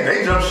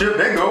 they jump ship,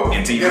 they go.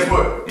 In TV. Guess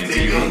what? In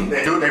TV.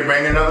 They do. They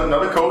bring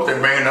another coach. They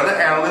bring another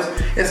analyst.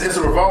 It's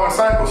a revolving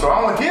cycle. So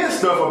I don't hear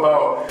stuff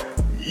about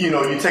you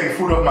taking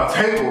food off my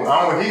table.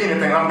 I don't hear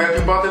anything. I'm glad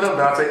you brought that up,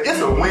 Dante. It's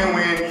a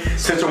win-win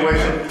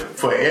situation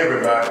for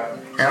everybody,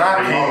 and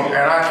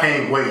I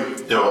can't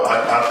wait. Yo,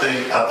 I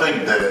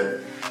think that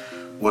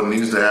what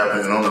needs to happen,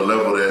 and on the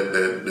level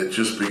that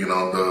you're speaking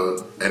on,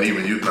 and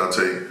even you,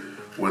 Dante.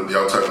 Y'all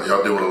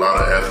deal with a lot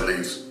of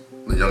athletes,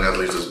 the young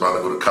athletes that's about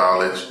to go to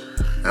college,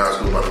 and high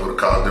school about to go to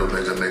college, different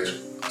things of that nature.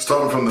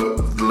 Starting from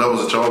the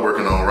levels that y'all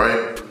working on,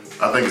 right?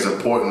 I think it's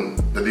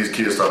important that these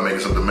kids start making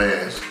some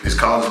demands. These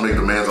colleges make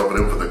demands off of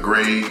them for the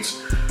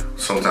grades,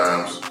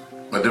 sometimes,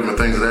 and different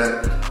things of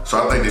that. So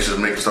I think they should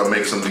start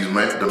making some of these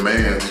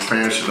demands. These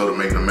parents should know to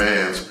make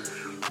demands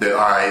that, all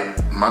right,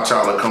 my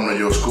child will come to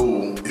your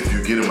school if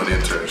you get him an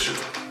internship.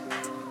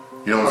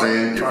 You know what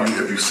I'm saying?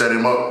 If you set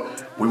him up.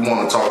 We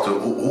want to talk to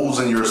who's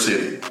in your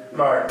city.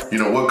 Right.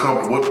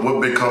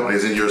 What big company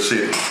is in your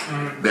city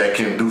that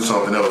can do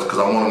something else? Because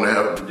I want them to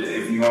have.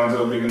 If you go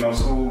into a big enough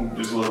school,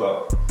 just look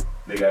up.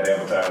 They got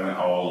advertisement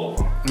all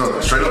over.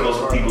 No, straight up.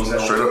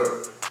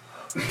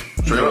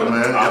 Straight up,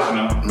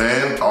 man.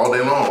 Man, all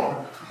day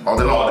long.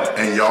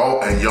 And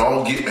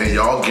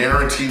y'all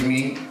guarantee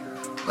me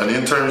an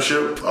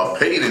internship, a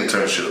paid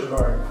internship.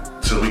 Right.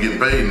 So we get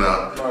paid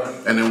now,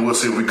 and then we'll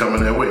see if we come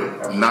in that way.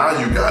 Now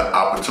you got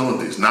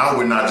opportunities. Now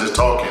we're not just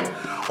talking,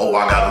 oh,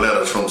 I got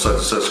letters from such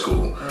and such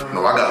school.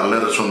 No, I got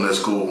letters from that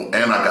school,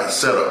 and I got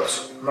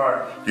setups.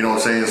 Right. You know what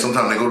I'm saying?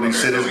 Sometimes they go to these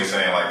cities. We're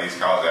saying like these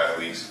college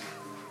athletes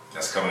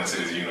that's coming into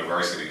these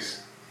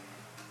universities,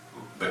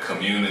 the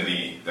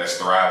community that's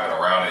thriving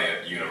around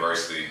the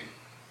university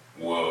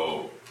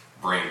will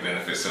bring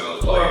benefits to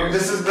those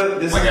players.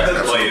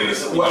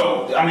 Players,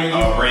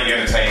 bring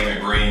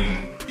entertainment,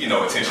 bring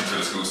attention to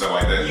the school, stuff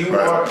like that.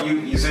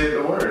 You said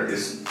the word.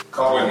 It's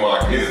called more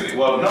like community.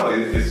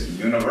 It's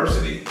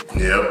university.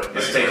 Yep.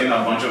 It's taking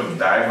a bunch of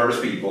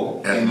diverse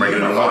people and bringing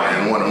them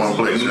in one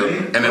place,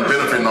 and then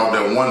benefiting off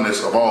that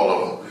oneness of all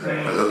of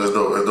them. That's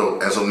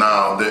dope. And so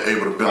now they're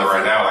able to benefit. Like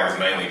right now, it's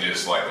mainly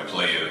just like the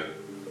player.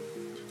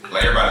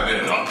 Like everybody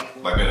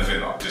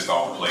benefiting just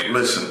off the player.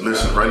 Listen,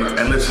 right now,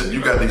 and listen.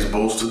 You got these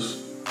boosters.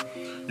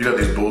 You got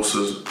these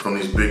boosters from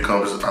these big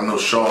companies. I know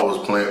Shaw was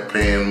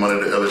paying money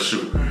to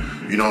LSU.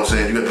 You know what I'm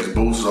saying? You got these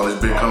boosters, all these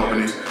big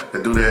companies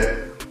that do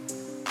that.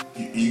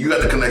 You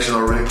got the connection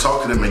already.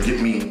 Talk to them and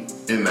get me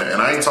in there.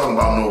 And I ain't talking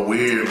about no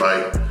weird,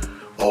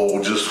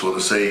 just for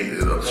the sake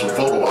of some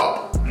photo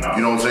op. No.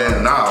 You know what I'm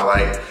saying? Nah,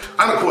 I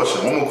have a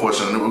question. One more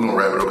question, and then we're going to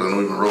wrap it up because I know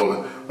we've been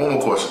rolling. One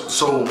more question.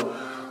 So,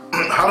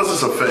 how does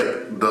this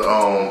affect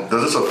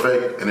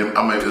and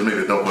this may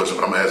be a dumb question,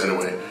 but I'm going to ask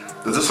anyway.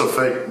 Does this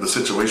affect the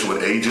situation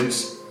with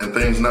agents and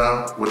things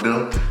now with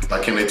them?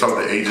 Like, can they talk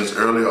to agents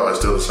earlier, or is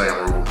it still the same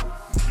rule?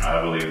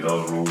 I believe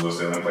those rules are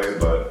still in place,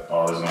 but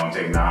all it's going to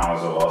take now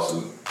is a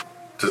lawsuit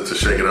to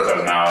shake it up.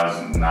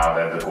 Because now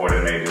that the court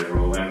has made this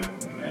ruling,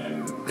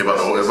 and it's about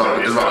to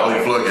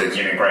open floodgates.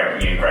 You didn't crack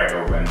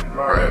open,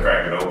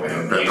 crack it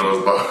open.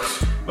 Pandora's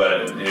box.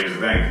 But here's the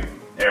thing: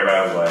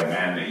 everybody was like,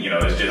 "Man,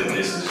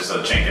 this is just a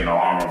chink in the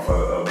armor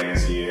of the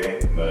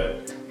NCAA."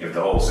 But if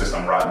the whole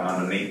system rotting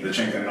underneath the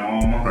chink in the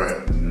armor,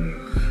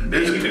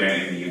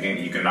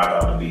 you can knock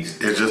out the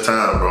beast. It's just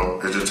time,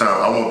 bro. It's just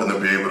time. I want them to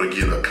be able to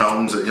get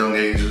accountants at young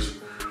ages,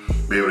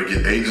 be able to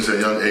get agents at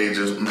young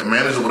ages,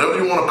 managers, whatever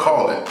you want to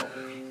call it.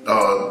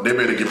 They be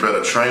able to get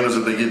better trainers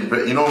if they get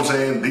better. You know what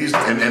I'm saying?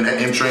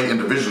 And train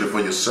individually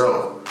for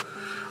yourself.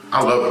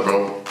 I love it,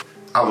 bro.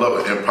 I love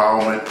it.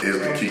 Empowerment is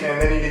the key.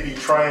 And they need to be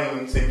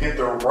trained to get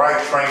the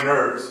right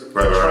trainers.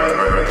 Right. To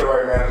get the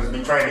right managers,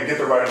 be trained to get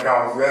the right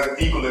accountants.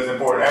 That's equally as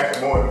important,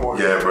 actually more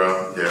important. Yeah,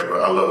 bro.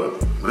 I love it.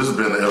 This has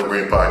been the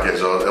Evergreen Podcast,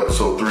 y'all.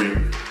 Episode 3.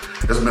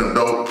 It's been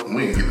dope.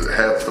 We ain't get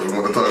half the stuff we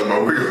want to talk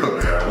about. We're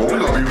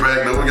gonna be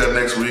back though. We got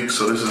next week.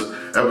 So this is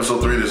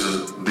episode 3. This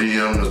is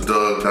DM, this is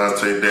Doug,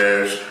 Dante,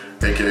 Dash,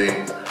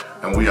 aka,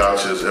 and we out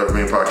here. It's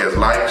Evergreen Podcast.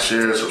 Like,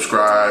 share,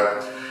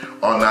 subscribe.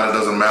 Or not, it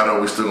doesn't matter.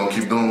 We still gonna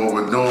keep doing what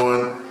we're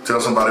doing. Tell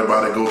somebody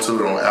about it. Go to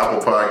it on Apple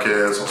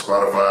Podcasts, on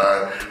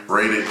Spotify,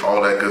 rate it,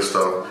 all that good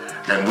stuff.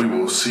 And we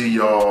will see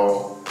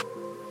y'all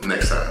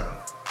next time.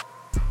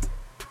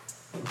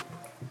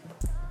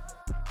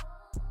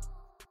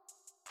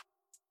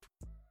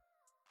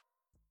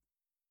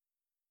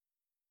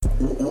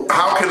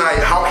 How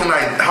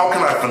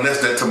can I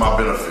finesse that to my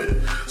benefit?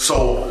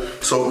 So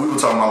we were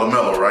talking about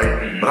LaMelo, right?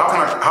 Mm-hmm. But how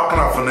can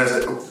I finesse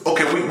that?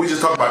 Okay, we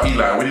just talked about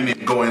Eli. We didn't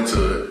even go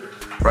into it,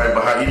 right?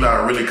 But how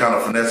Eli really kind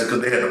of finessed it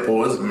because they had to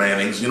pull his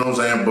Mannings, you know what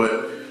I'm saying?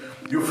 But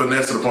you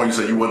finesse to the point you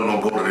say you wasn't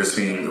gonna go to this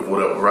team or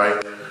whatever,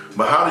 right?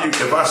 But how do you?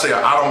 If I say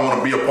I don't want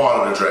to be a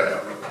part of the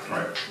draft,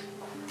 right?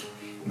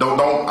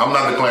 I'm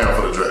not declaring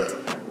for the draft,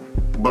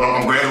 but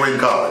I'm graduating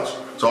college,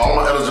 so all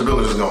my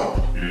eligibility is gone.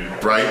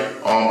 Right?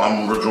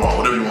 I'm withdrawing,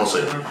 whatever you want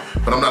to say.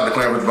 But I'm not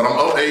declaring, but I'm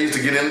of age to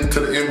get into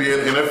the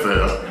NBA and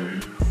NFL.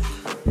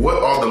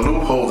 What are the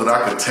loopholes that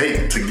I could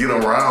take to get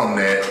around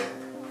that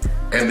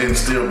and then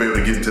still be able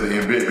to get into the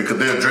NBA? Because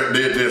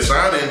they're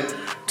signing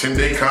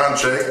 10-day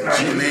contract,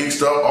 G League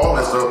stuff, all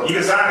that stuff. You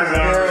can sign as an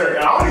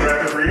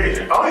undrafted free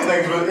agent. All these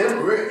things, but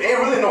ain't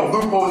really no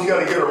loopholes you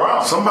got to get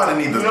around. Somebody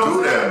need to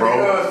do that, bro.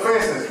 Because, for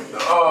instance,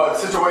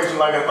 situation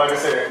like I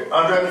said,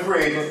 undrafted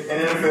free agent,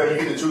 and in the NFL, you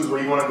get to choose where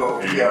you want to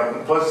go. You got a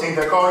bunch of teams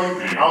that call you.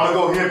 I'm going to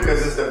go here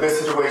because it's the best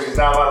situation. It's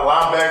not a lot of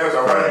linebackers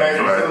or running backs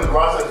or still in the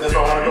roster. That's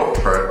where I want to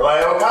go. Right.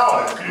 Lyle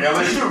Collins,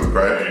 LSU.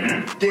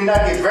 Right. Did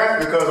not get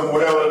drafted because of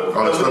whatever.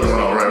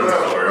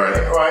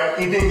 Right.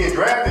 He didn't get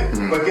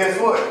drafted, but guess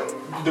what?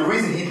 The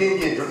reason he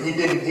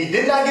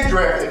did not get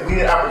drafted, we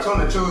had an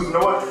opportunity to choose, you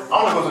know what,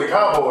 I'm gonna go to the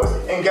Cowboys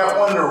and got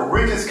one of the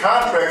richest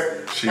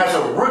contracts as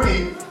a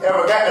rookie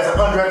ever got as an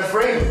undrafted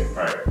free agent.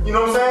 Right. You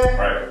know what I'm saying?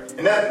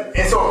 Right.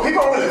 And so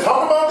people don't really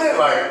talk about that.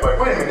 Like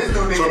wait a minute, this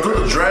dude. So do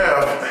the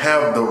draft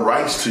have the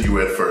rights to you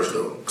at first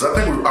though? Because I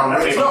think you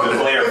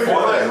declare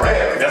for the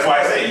draft. That's why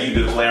I say you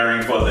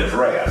declaring for the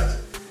draft.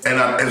 So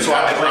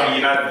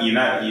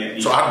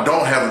I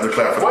don't have to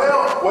declare for the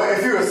draft. Well,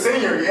 if you're a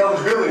senior, your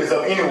eligibility is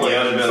up anyway.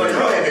 So you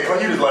ain't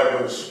declaring. You just like,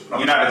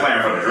 you're not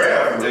declaring for the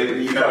draft.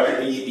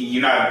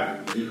 You're not.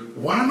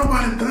 Why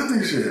nobody done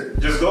this shit?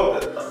 Just go.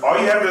 All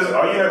you have to. I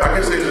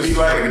guess they just be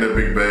like in a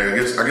big bag. I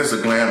guess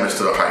the glam is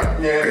still hype.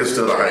 Yeah, it's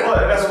still the hype.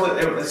 Well, that's what.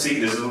 See,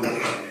 this is.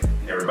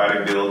 Everybody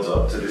builds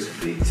up to this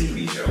big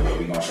TV show where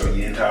we're gonna show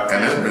you entire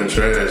family. And it's been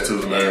trash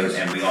too, man.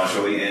 And we're gonna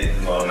show you.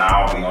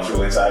 Now we're gonna show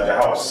you inside your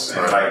house.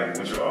 And I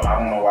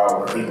don't know why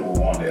people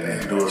want that.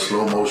 And do a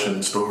slow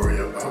motion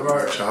story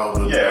about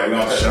childhood. Yeah, we're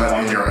gonna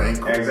shot in your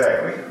ankle.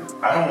 Exactly.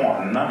 I don't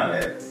want none of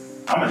that.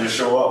 I'm gonna just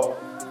show up.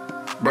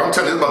 But I'm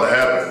telling you, it's about to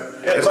happen.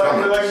 Yeah, it's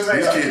coming. Like you say,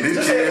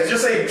 these kids.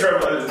 Just say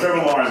Trevor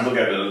Lawrence look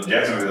at the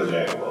Jacksonville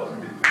Jaguars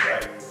and be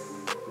like,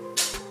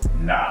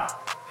 nah.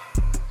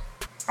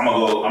 I'm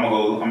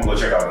gonna go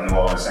check out the New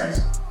Orleans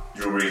Saints.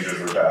 Drew Brees just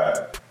retired.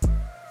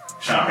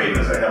 Sean Payton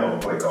is a hell of a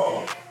play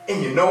caller.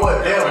 And you know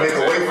what? They'll make a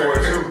way for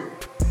it too.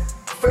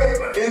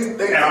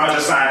 And I'm gonna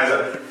just sign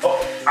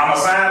I'm gonna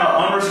sign an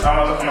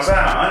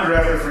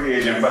undrafted free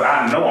agent, but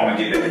I know I'm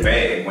gonna get that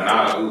bag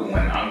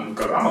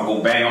because I'm gonna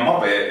go bang them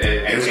up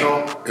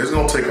It's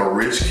gonna take a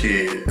rich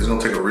kid. It's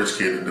gonna take a rich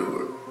kid to do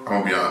it.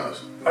 I'm gonna be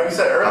honest. Like you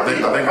said earlier, I think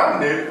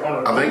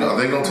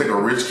it's gonna take a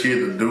rich kid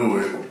to do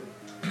it.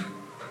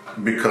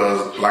 Because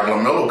like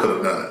LaMelo could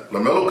have done it.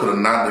 LaMelo could have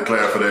not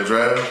declared for that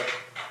draft,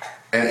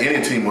 and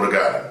any team would have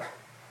got him.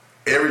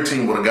 Every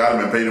team would have got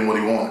him and paid him what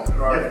he wanted.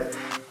 Right.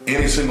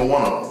 Any single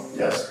one of them.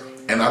 Yes.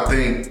 And I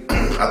think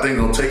it's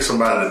gonna take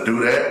somebody to do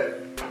that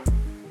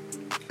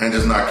and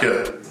just not kill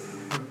it.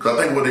 Because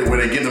I think where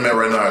they're getting them at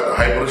right now is the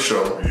hype of the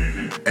show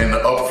and the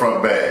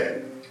upfront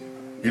bag.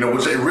 You know,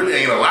 which it really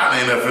ain't a lot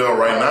in the NFL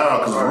right now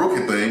because the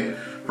rookie thing,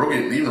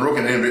 even rookie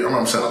in the NBA. I'm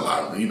not saying a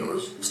lot, you know,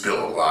 it's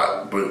still a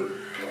lot, but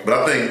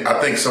I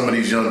think some of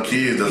these young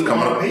kids that's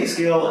coming up. Pay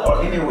scale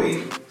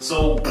anyway.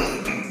 So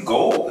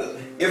go.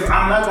 If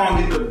I'm not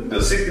gonna get the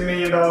 $60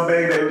 million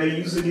bag that they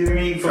used to give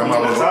me from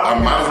I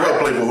might as well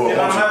play for who I want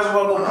to. I might as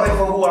well go play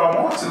for who I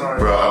want to.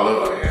 Bro, I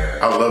love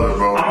it,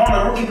 bro. I'm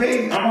on a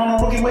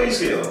rookie wage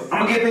scale.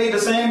 I'm gonna get paid the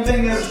same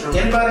thing as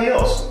anybody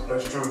else.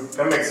 That's true.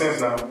 That makes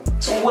sense now.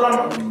 So why do I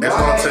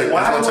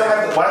have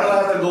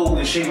to go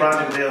and shake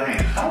Roger Goodell's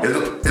hand?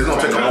 It's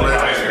gonna take a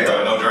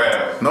player. No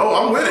draft. No,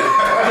 I'm with it.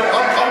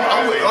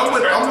 I'm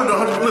with it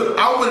 100%. Look,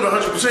 I'm with it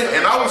 100%.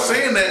 And I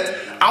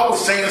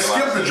was saying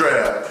skip the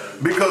draft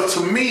because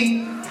to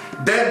me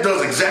that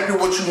does exactly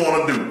what you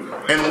want to do.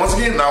 And once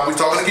again, now we're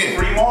talking again.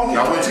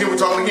 Now once again, we're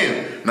talking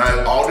again.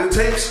 Now all it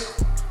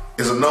takes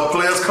is enough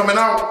players coming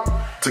out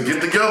to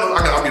get together.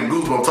 I'm getting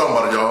goosebumps talking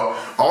about it, y'all.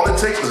 All it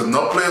takes is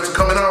enough players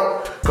coming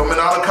out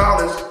of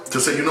college to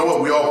say, you know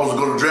what, we all supposed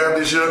to go to draft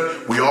this year.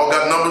 We all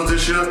got numbers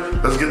this year.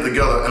 Let's get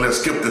together and let's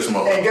skip this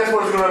month. And guess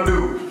what it's gonna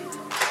do?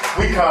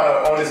 We kind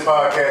of on this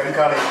podcast, we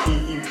kind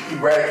of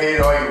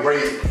eradicated or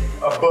erased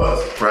a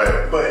bust.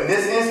 Right. But in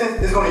this instance,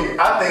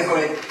 I think it's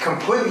going to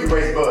completely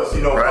erase bust.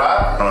 You know Right.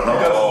 why? Uh-huh.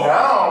 Because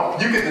now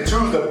you get to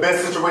choose the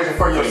best situation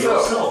for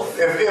yourself.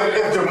 If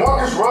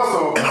Jamarcus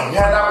Russell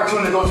had an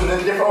opportunity to go to a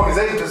different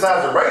organization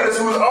besides the Raiders,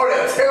 who was already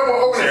a terrible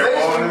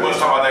organization. We was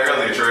talking about that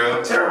earlier,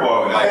 Trail. Terrible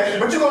organization.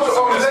 But you go to an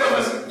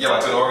organization. Yeah,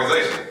 like to the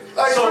organization.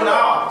 Like, So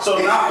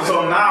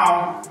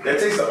now that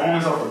takes the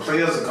onus off the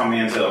players to come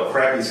into a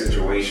crappy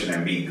situation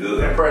and be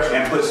good, And pressure.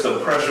 and puts the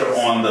pressure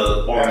on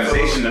the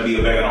organization to be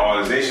a better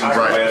organization.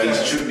 Right. Where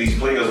these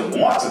players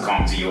want to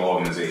come to your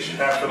organization.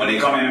 Absolutely. When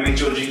they come in and meet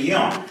your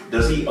GM,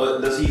 does he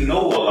know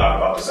a lot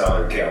about the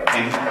salary cap?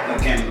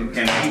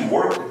 Can he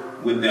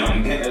work with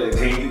them?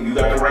 You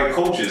got the right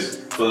coaches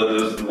for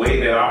the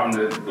way that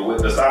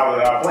the style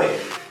that I play?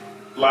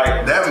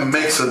 Like That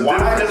makes a why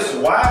difference. is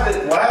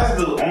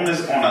the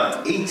onus on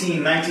a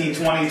 18, 19,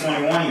 20,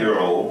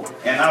 21-year-old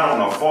and not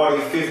on a 40,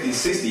 50,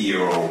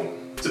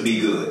 60-year-old to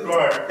be good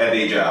Right. at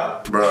their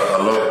job? Bro, I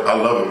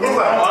love it, bro. It's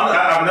like,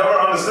 I've never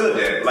understood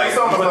that. Like, It's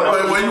almost like-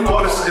 Well, you know,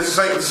 it's the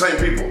same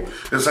people.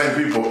 It's the same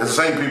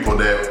people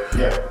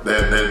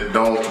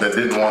that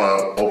didn't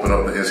want to open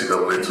up the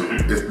NCAA too.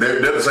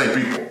 They're the same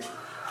people.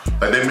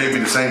 Like they may be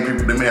the same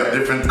people. They may have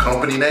different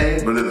company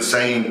names, but they're the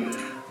same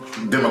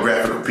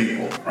demographic of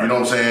people. You know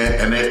what I'm saying?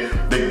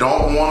 And they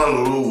don't want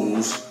to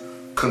lose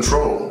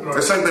control.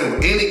 The same thing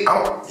with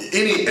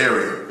any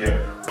area. Yeah.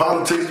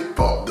 Politics,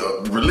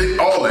 religion,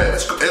 all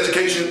that.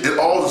 Education, it's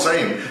all the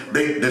same.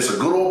 It's a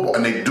good old boy,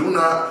 and they do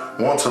not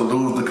want to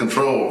lose the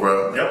control,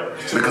 bro. Yep.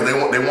 Because they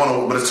want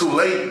to, but it's too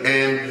late.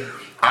 And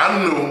I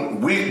knew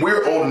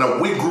we're old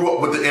enough. We grew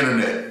up with the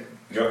internet.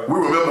 Yep. We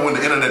remember when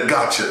the internet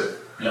got you,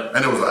 Yep.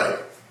 and it was like,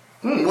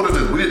 what is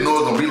this? We didn't know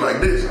it was gonna be like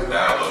this.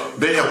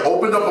 They have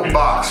opened up a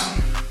box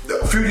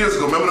a few years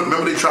ago.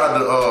 Remember they tried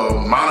to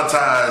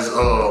monetize.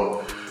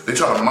 They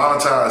tried to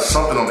monetize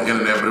something on the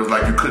internet, but it was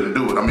like you couldn't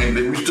do it. I mean,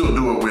 we still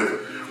do it with,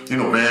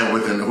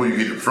 bandwidth and who you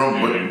get it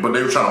from, but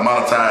they were trying to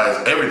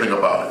monetize everything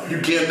about it. You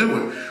can't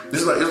do it.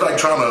 It's like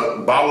trying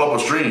to bottle up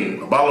a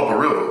stream, bottle up a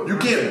river. You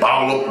can't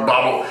bottle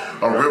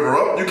a river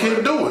up. You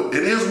can't do it.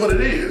 It is what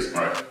it is.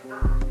 Right.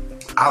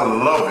 I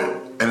love it,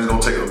 and it's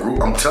gonna take a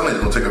group. I'm telling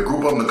you, it's gonna take a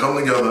group of them to come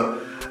together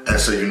and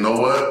say, you know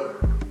what,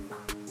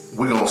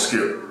 we're gonna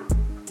skip.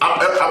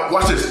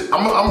 Watch this.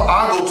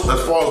 I'll go as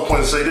far as the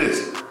point to say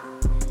this.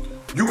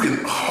 You can,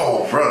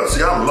 bro.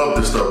 See, I love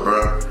this stuff,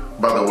 bro.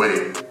 By the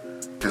way,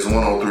 it's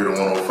 103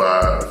 to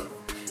 105.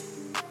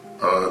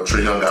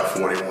 Trae Young got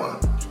 41.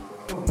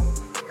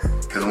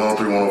 It's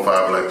 103,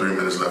 105, like 3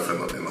 minutes left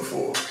in the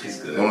fourth. He's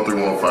good. 103,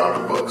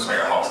 105, the Bucks. I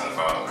got Hawks in the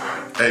finals.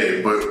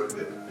 Hey,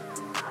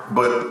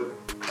 but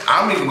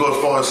I'm even go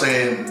as far as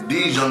saying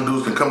these young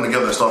dudes can come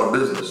together and start a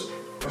business.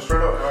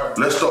 straight up. Right.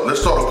 Let's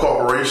start a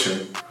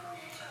corporation.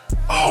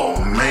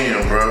 Oh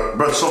man,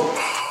 bro. So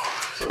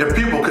if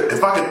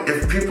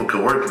people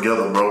could work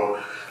together,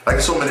 bro, like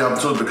so many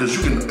opportunities because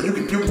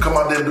you can come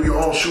out there and do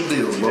your own shoe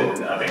deals, bro.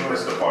 I think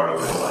that's the part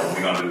of it. Like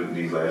we're gonna do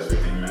these last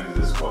 15 minutes.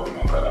 This is what we're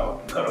gonna cut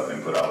up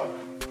and put out.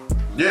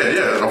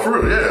 Yeah, no,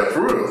 for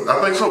real.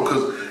 I think so,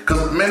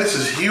 cause man, this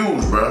is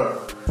huge, bro.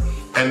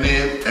 And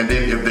then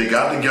if they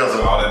got together.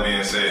 So all that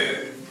being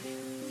said,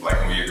 like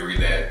when we agree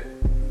that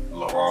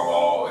LeVar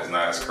Ball is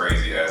not as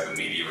crazy as the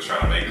media was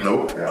trying to make it.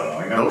 Nope.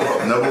 Never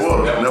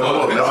was. Y'all know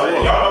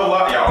a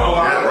lot.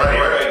 Yeah,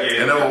 right.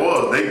 It never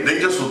was. They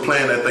just was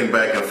playing that thing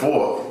back and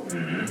forth.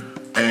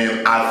 Mm-hmm.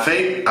 And I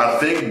think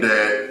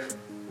that.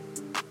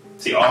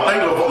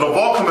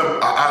 LeVar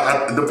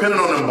coming. Depending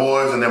on them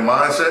boys and their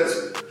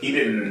mindsets, he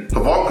didn't.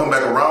 LeVar come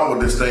back around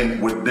with this thing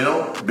with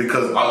them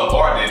because.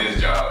 LeVar did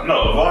his job.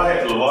 No, LeVar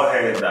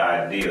had the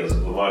ideas.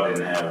 LeVar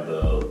didn't have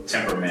the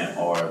temperament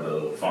or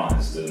the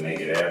funds to make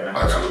it happen.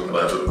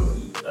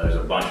 Absolutely. There's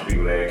a bunch of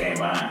people that came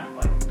behind.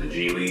 Like the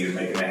G League is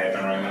making that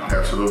happen right now.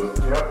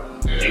 Absolutely. Yep.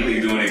 Yeah. G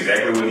League doing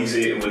exactly what he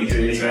said. What he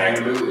said he's going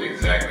to do.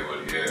 Exactly what.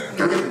 Yeah.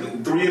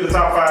 3 of the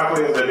top 5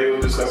 players that they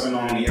were discussing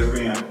on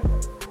ESPN,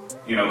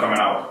 coming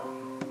out.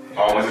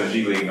 All went to the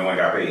G League, no one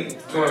got paid.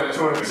 200K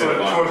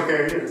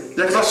a year.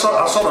 Yeah, because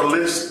I saw the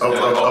list of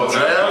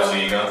drafts.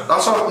 I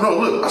saw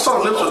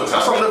the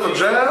list of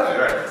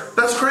draft.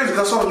 That's crazy.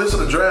 Cause I saw the list of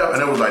the draft,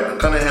 and it was like the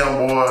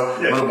Cunningham boy,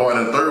 little boy,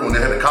 and the third one they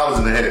had the college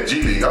and they had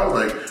G League. I was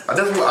like, I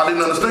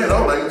didn't understand.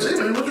 I was like, G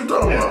League, what you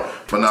talking about?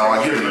 But now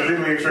I get it. G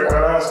League straight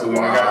out of high school, and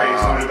got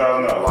paid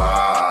 $200,000.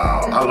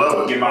 Wow, I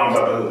love it. Get moms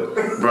out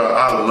the hood, bro.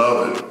 I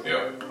love it.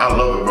 Yeah. I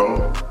love it,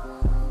 bro.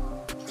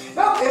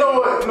 You know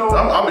what?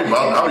 I'll be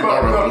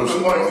about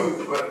revolution.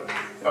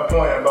 A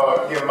point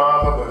about getting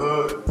moms out the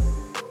hood.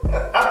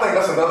 I think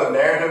that's another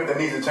narrative that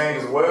needs to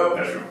change as well.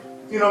 That's true.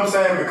 You know what I'm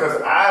saying?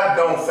 Because I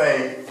don't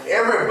think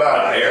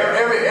everybody,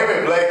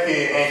 every black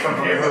kid ain't come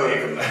from the hood.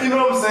 You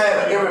know what I'm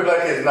saying? Every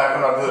black kid is not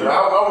coming out of the hood. I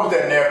was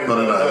that narrative. No,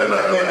 they're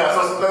not.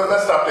 So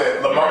let's stop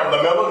that.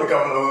 LaMelo didn't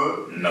come from the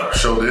hood. No.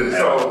 Show did.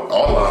 So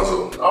all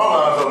Lonzo.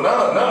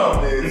 None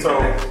of them did. So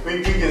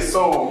we get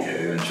so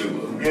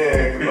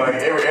like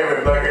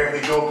every black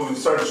athlete go through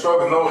certain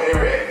struggles. No,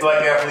 every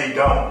black athlete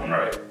don't.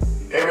 Right.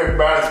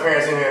 Everybody's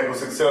parents in here was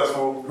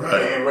successful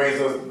and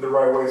raised us the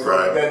right way. So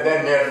that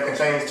narrative can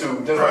change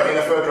too. Just like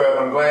NFL draft,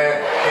 I'm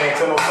glad they ain't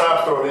tell no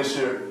sob story this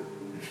year.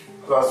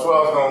 Cause I swear I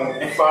was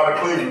gonna fly to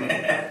Cleveland.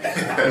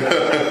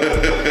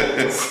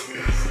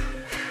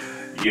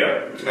 Yeah.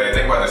 Hey,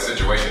 think about the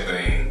situation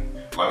thing.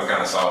 Like we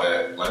kind of saw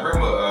that. Like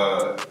remember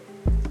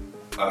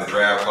the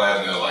draft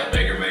class, and like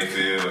Baker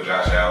Mayfield,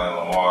 Josh Allen,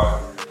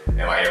 Lamar,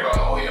 and like everybody,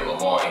 oh yeah,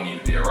 Lamar, he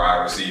needed to be a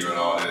wide receiver and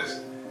all this.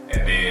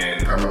 And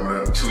then I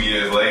remember that. 2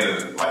 years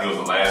later, like he was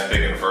the last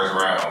pick in the first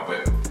round,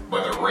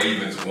 but the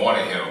Ravens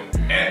wanted him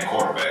at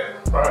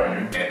quarterback. Right.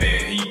 And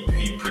then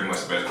he pretty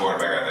much the best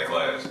quarterback out of that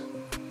class.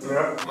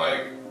 Yeah.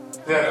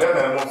 Like that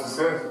had most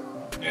success.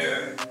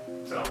 yeah.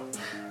 So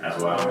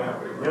that's why I'm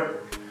happy. Yep.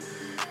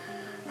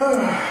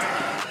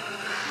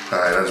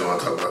 Alright, I just want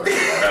to talk about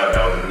that.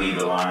 That was the lead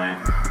the line.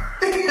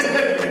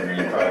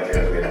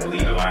 Podcast, we had to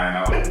lead the line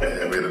out.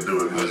 Yeah, we had to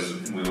do it.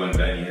 We wasn't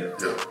done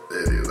yet. Yep,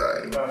 it is.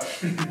 Alright.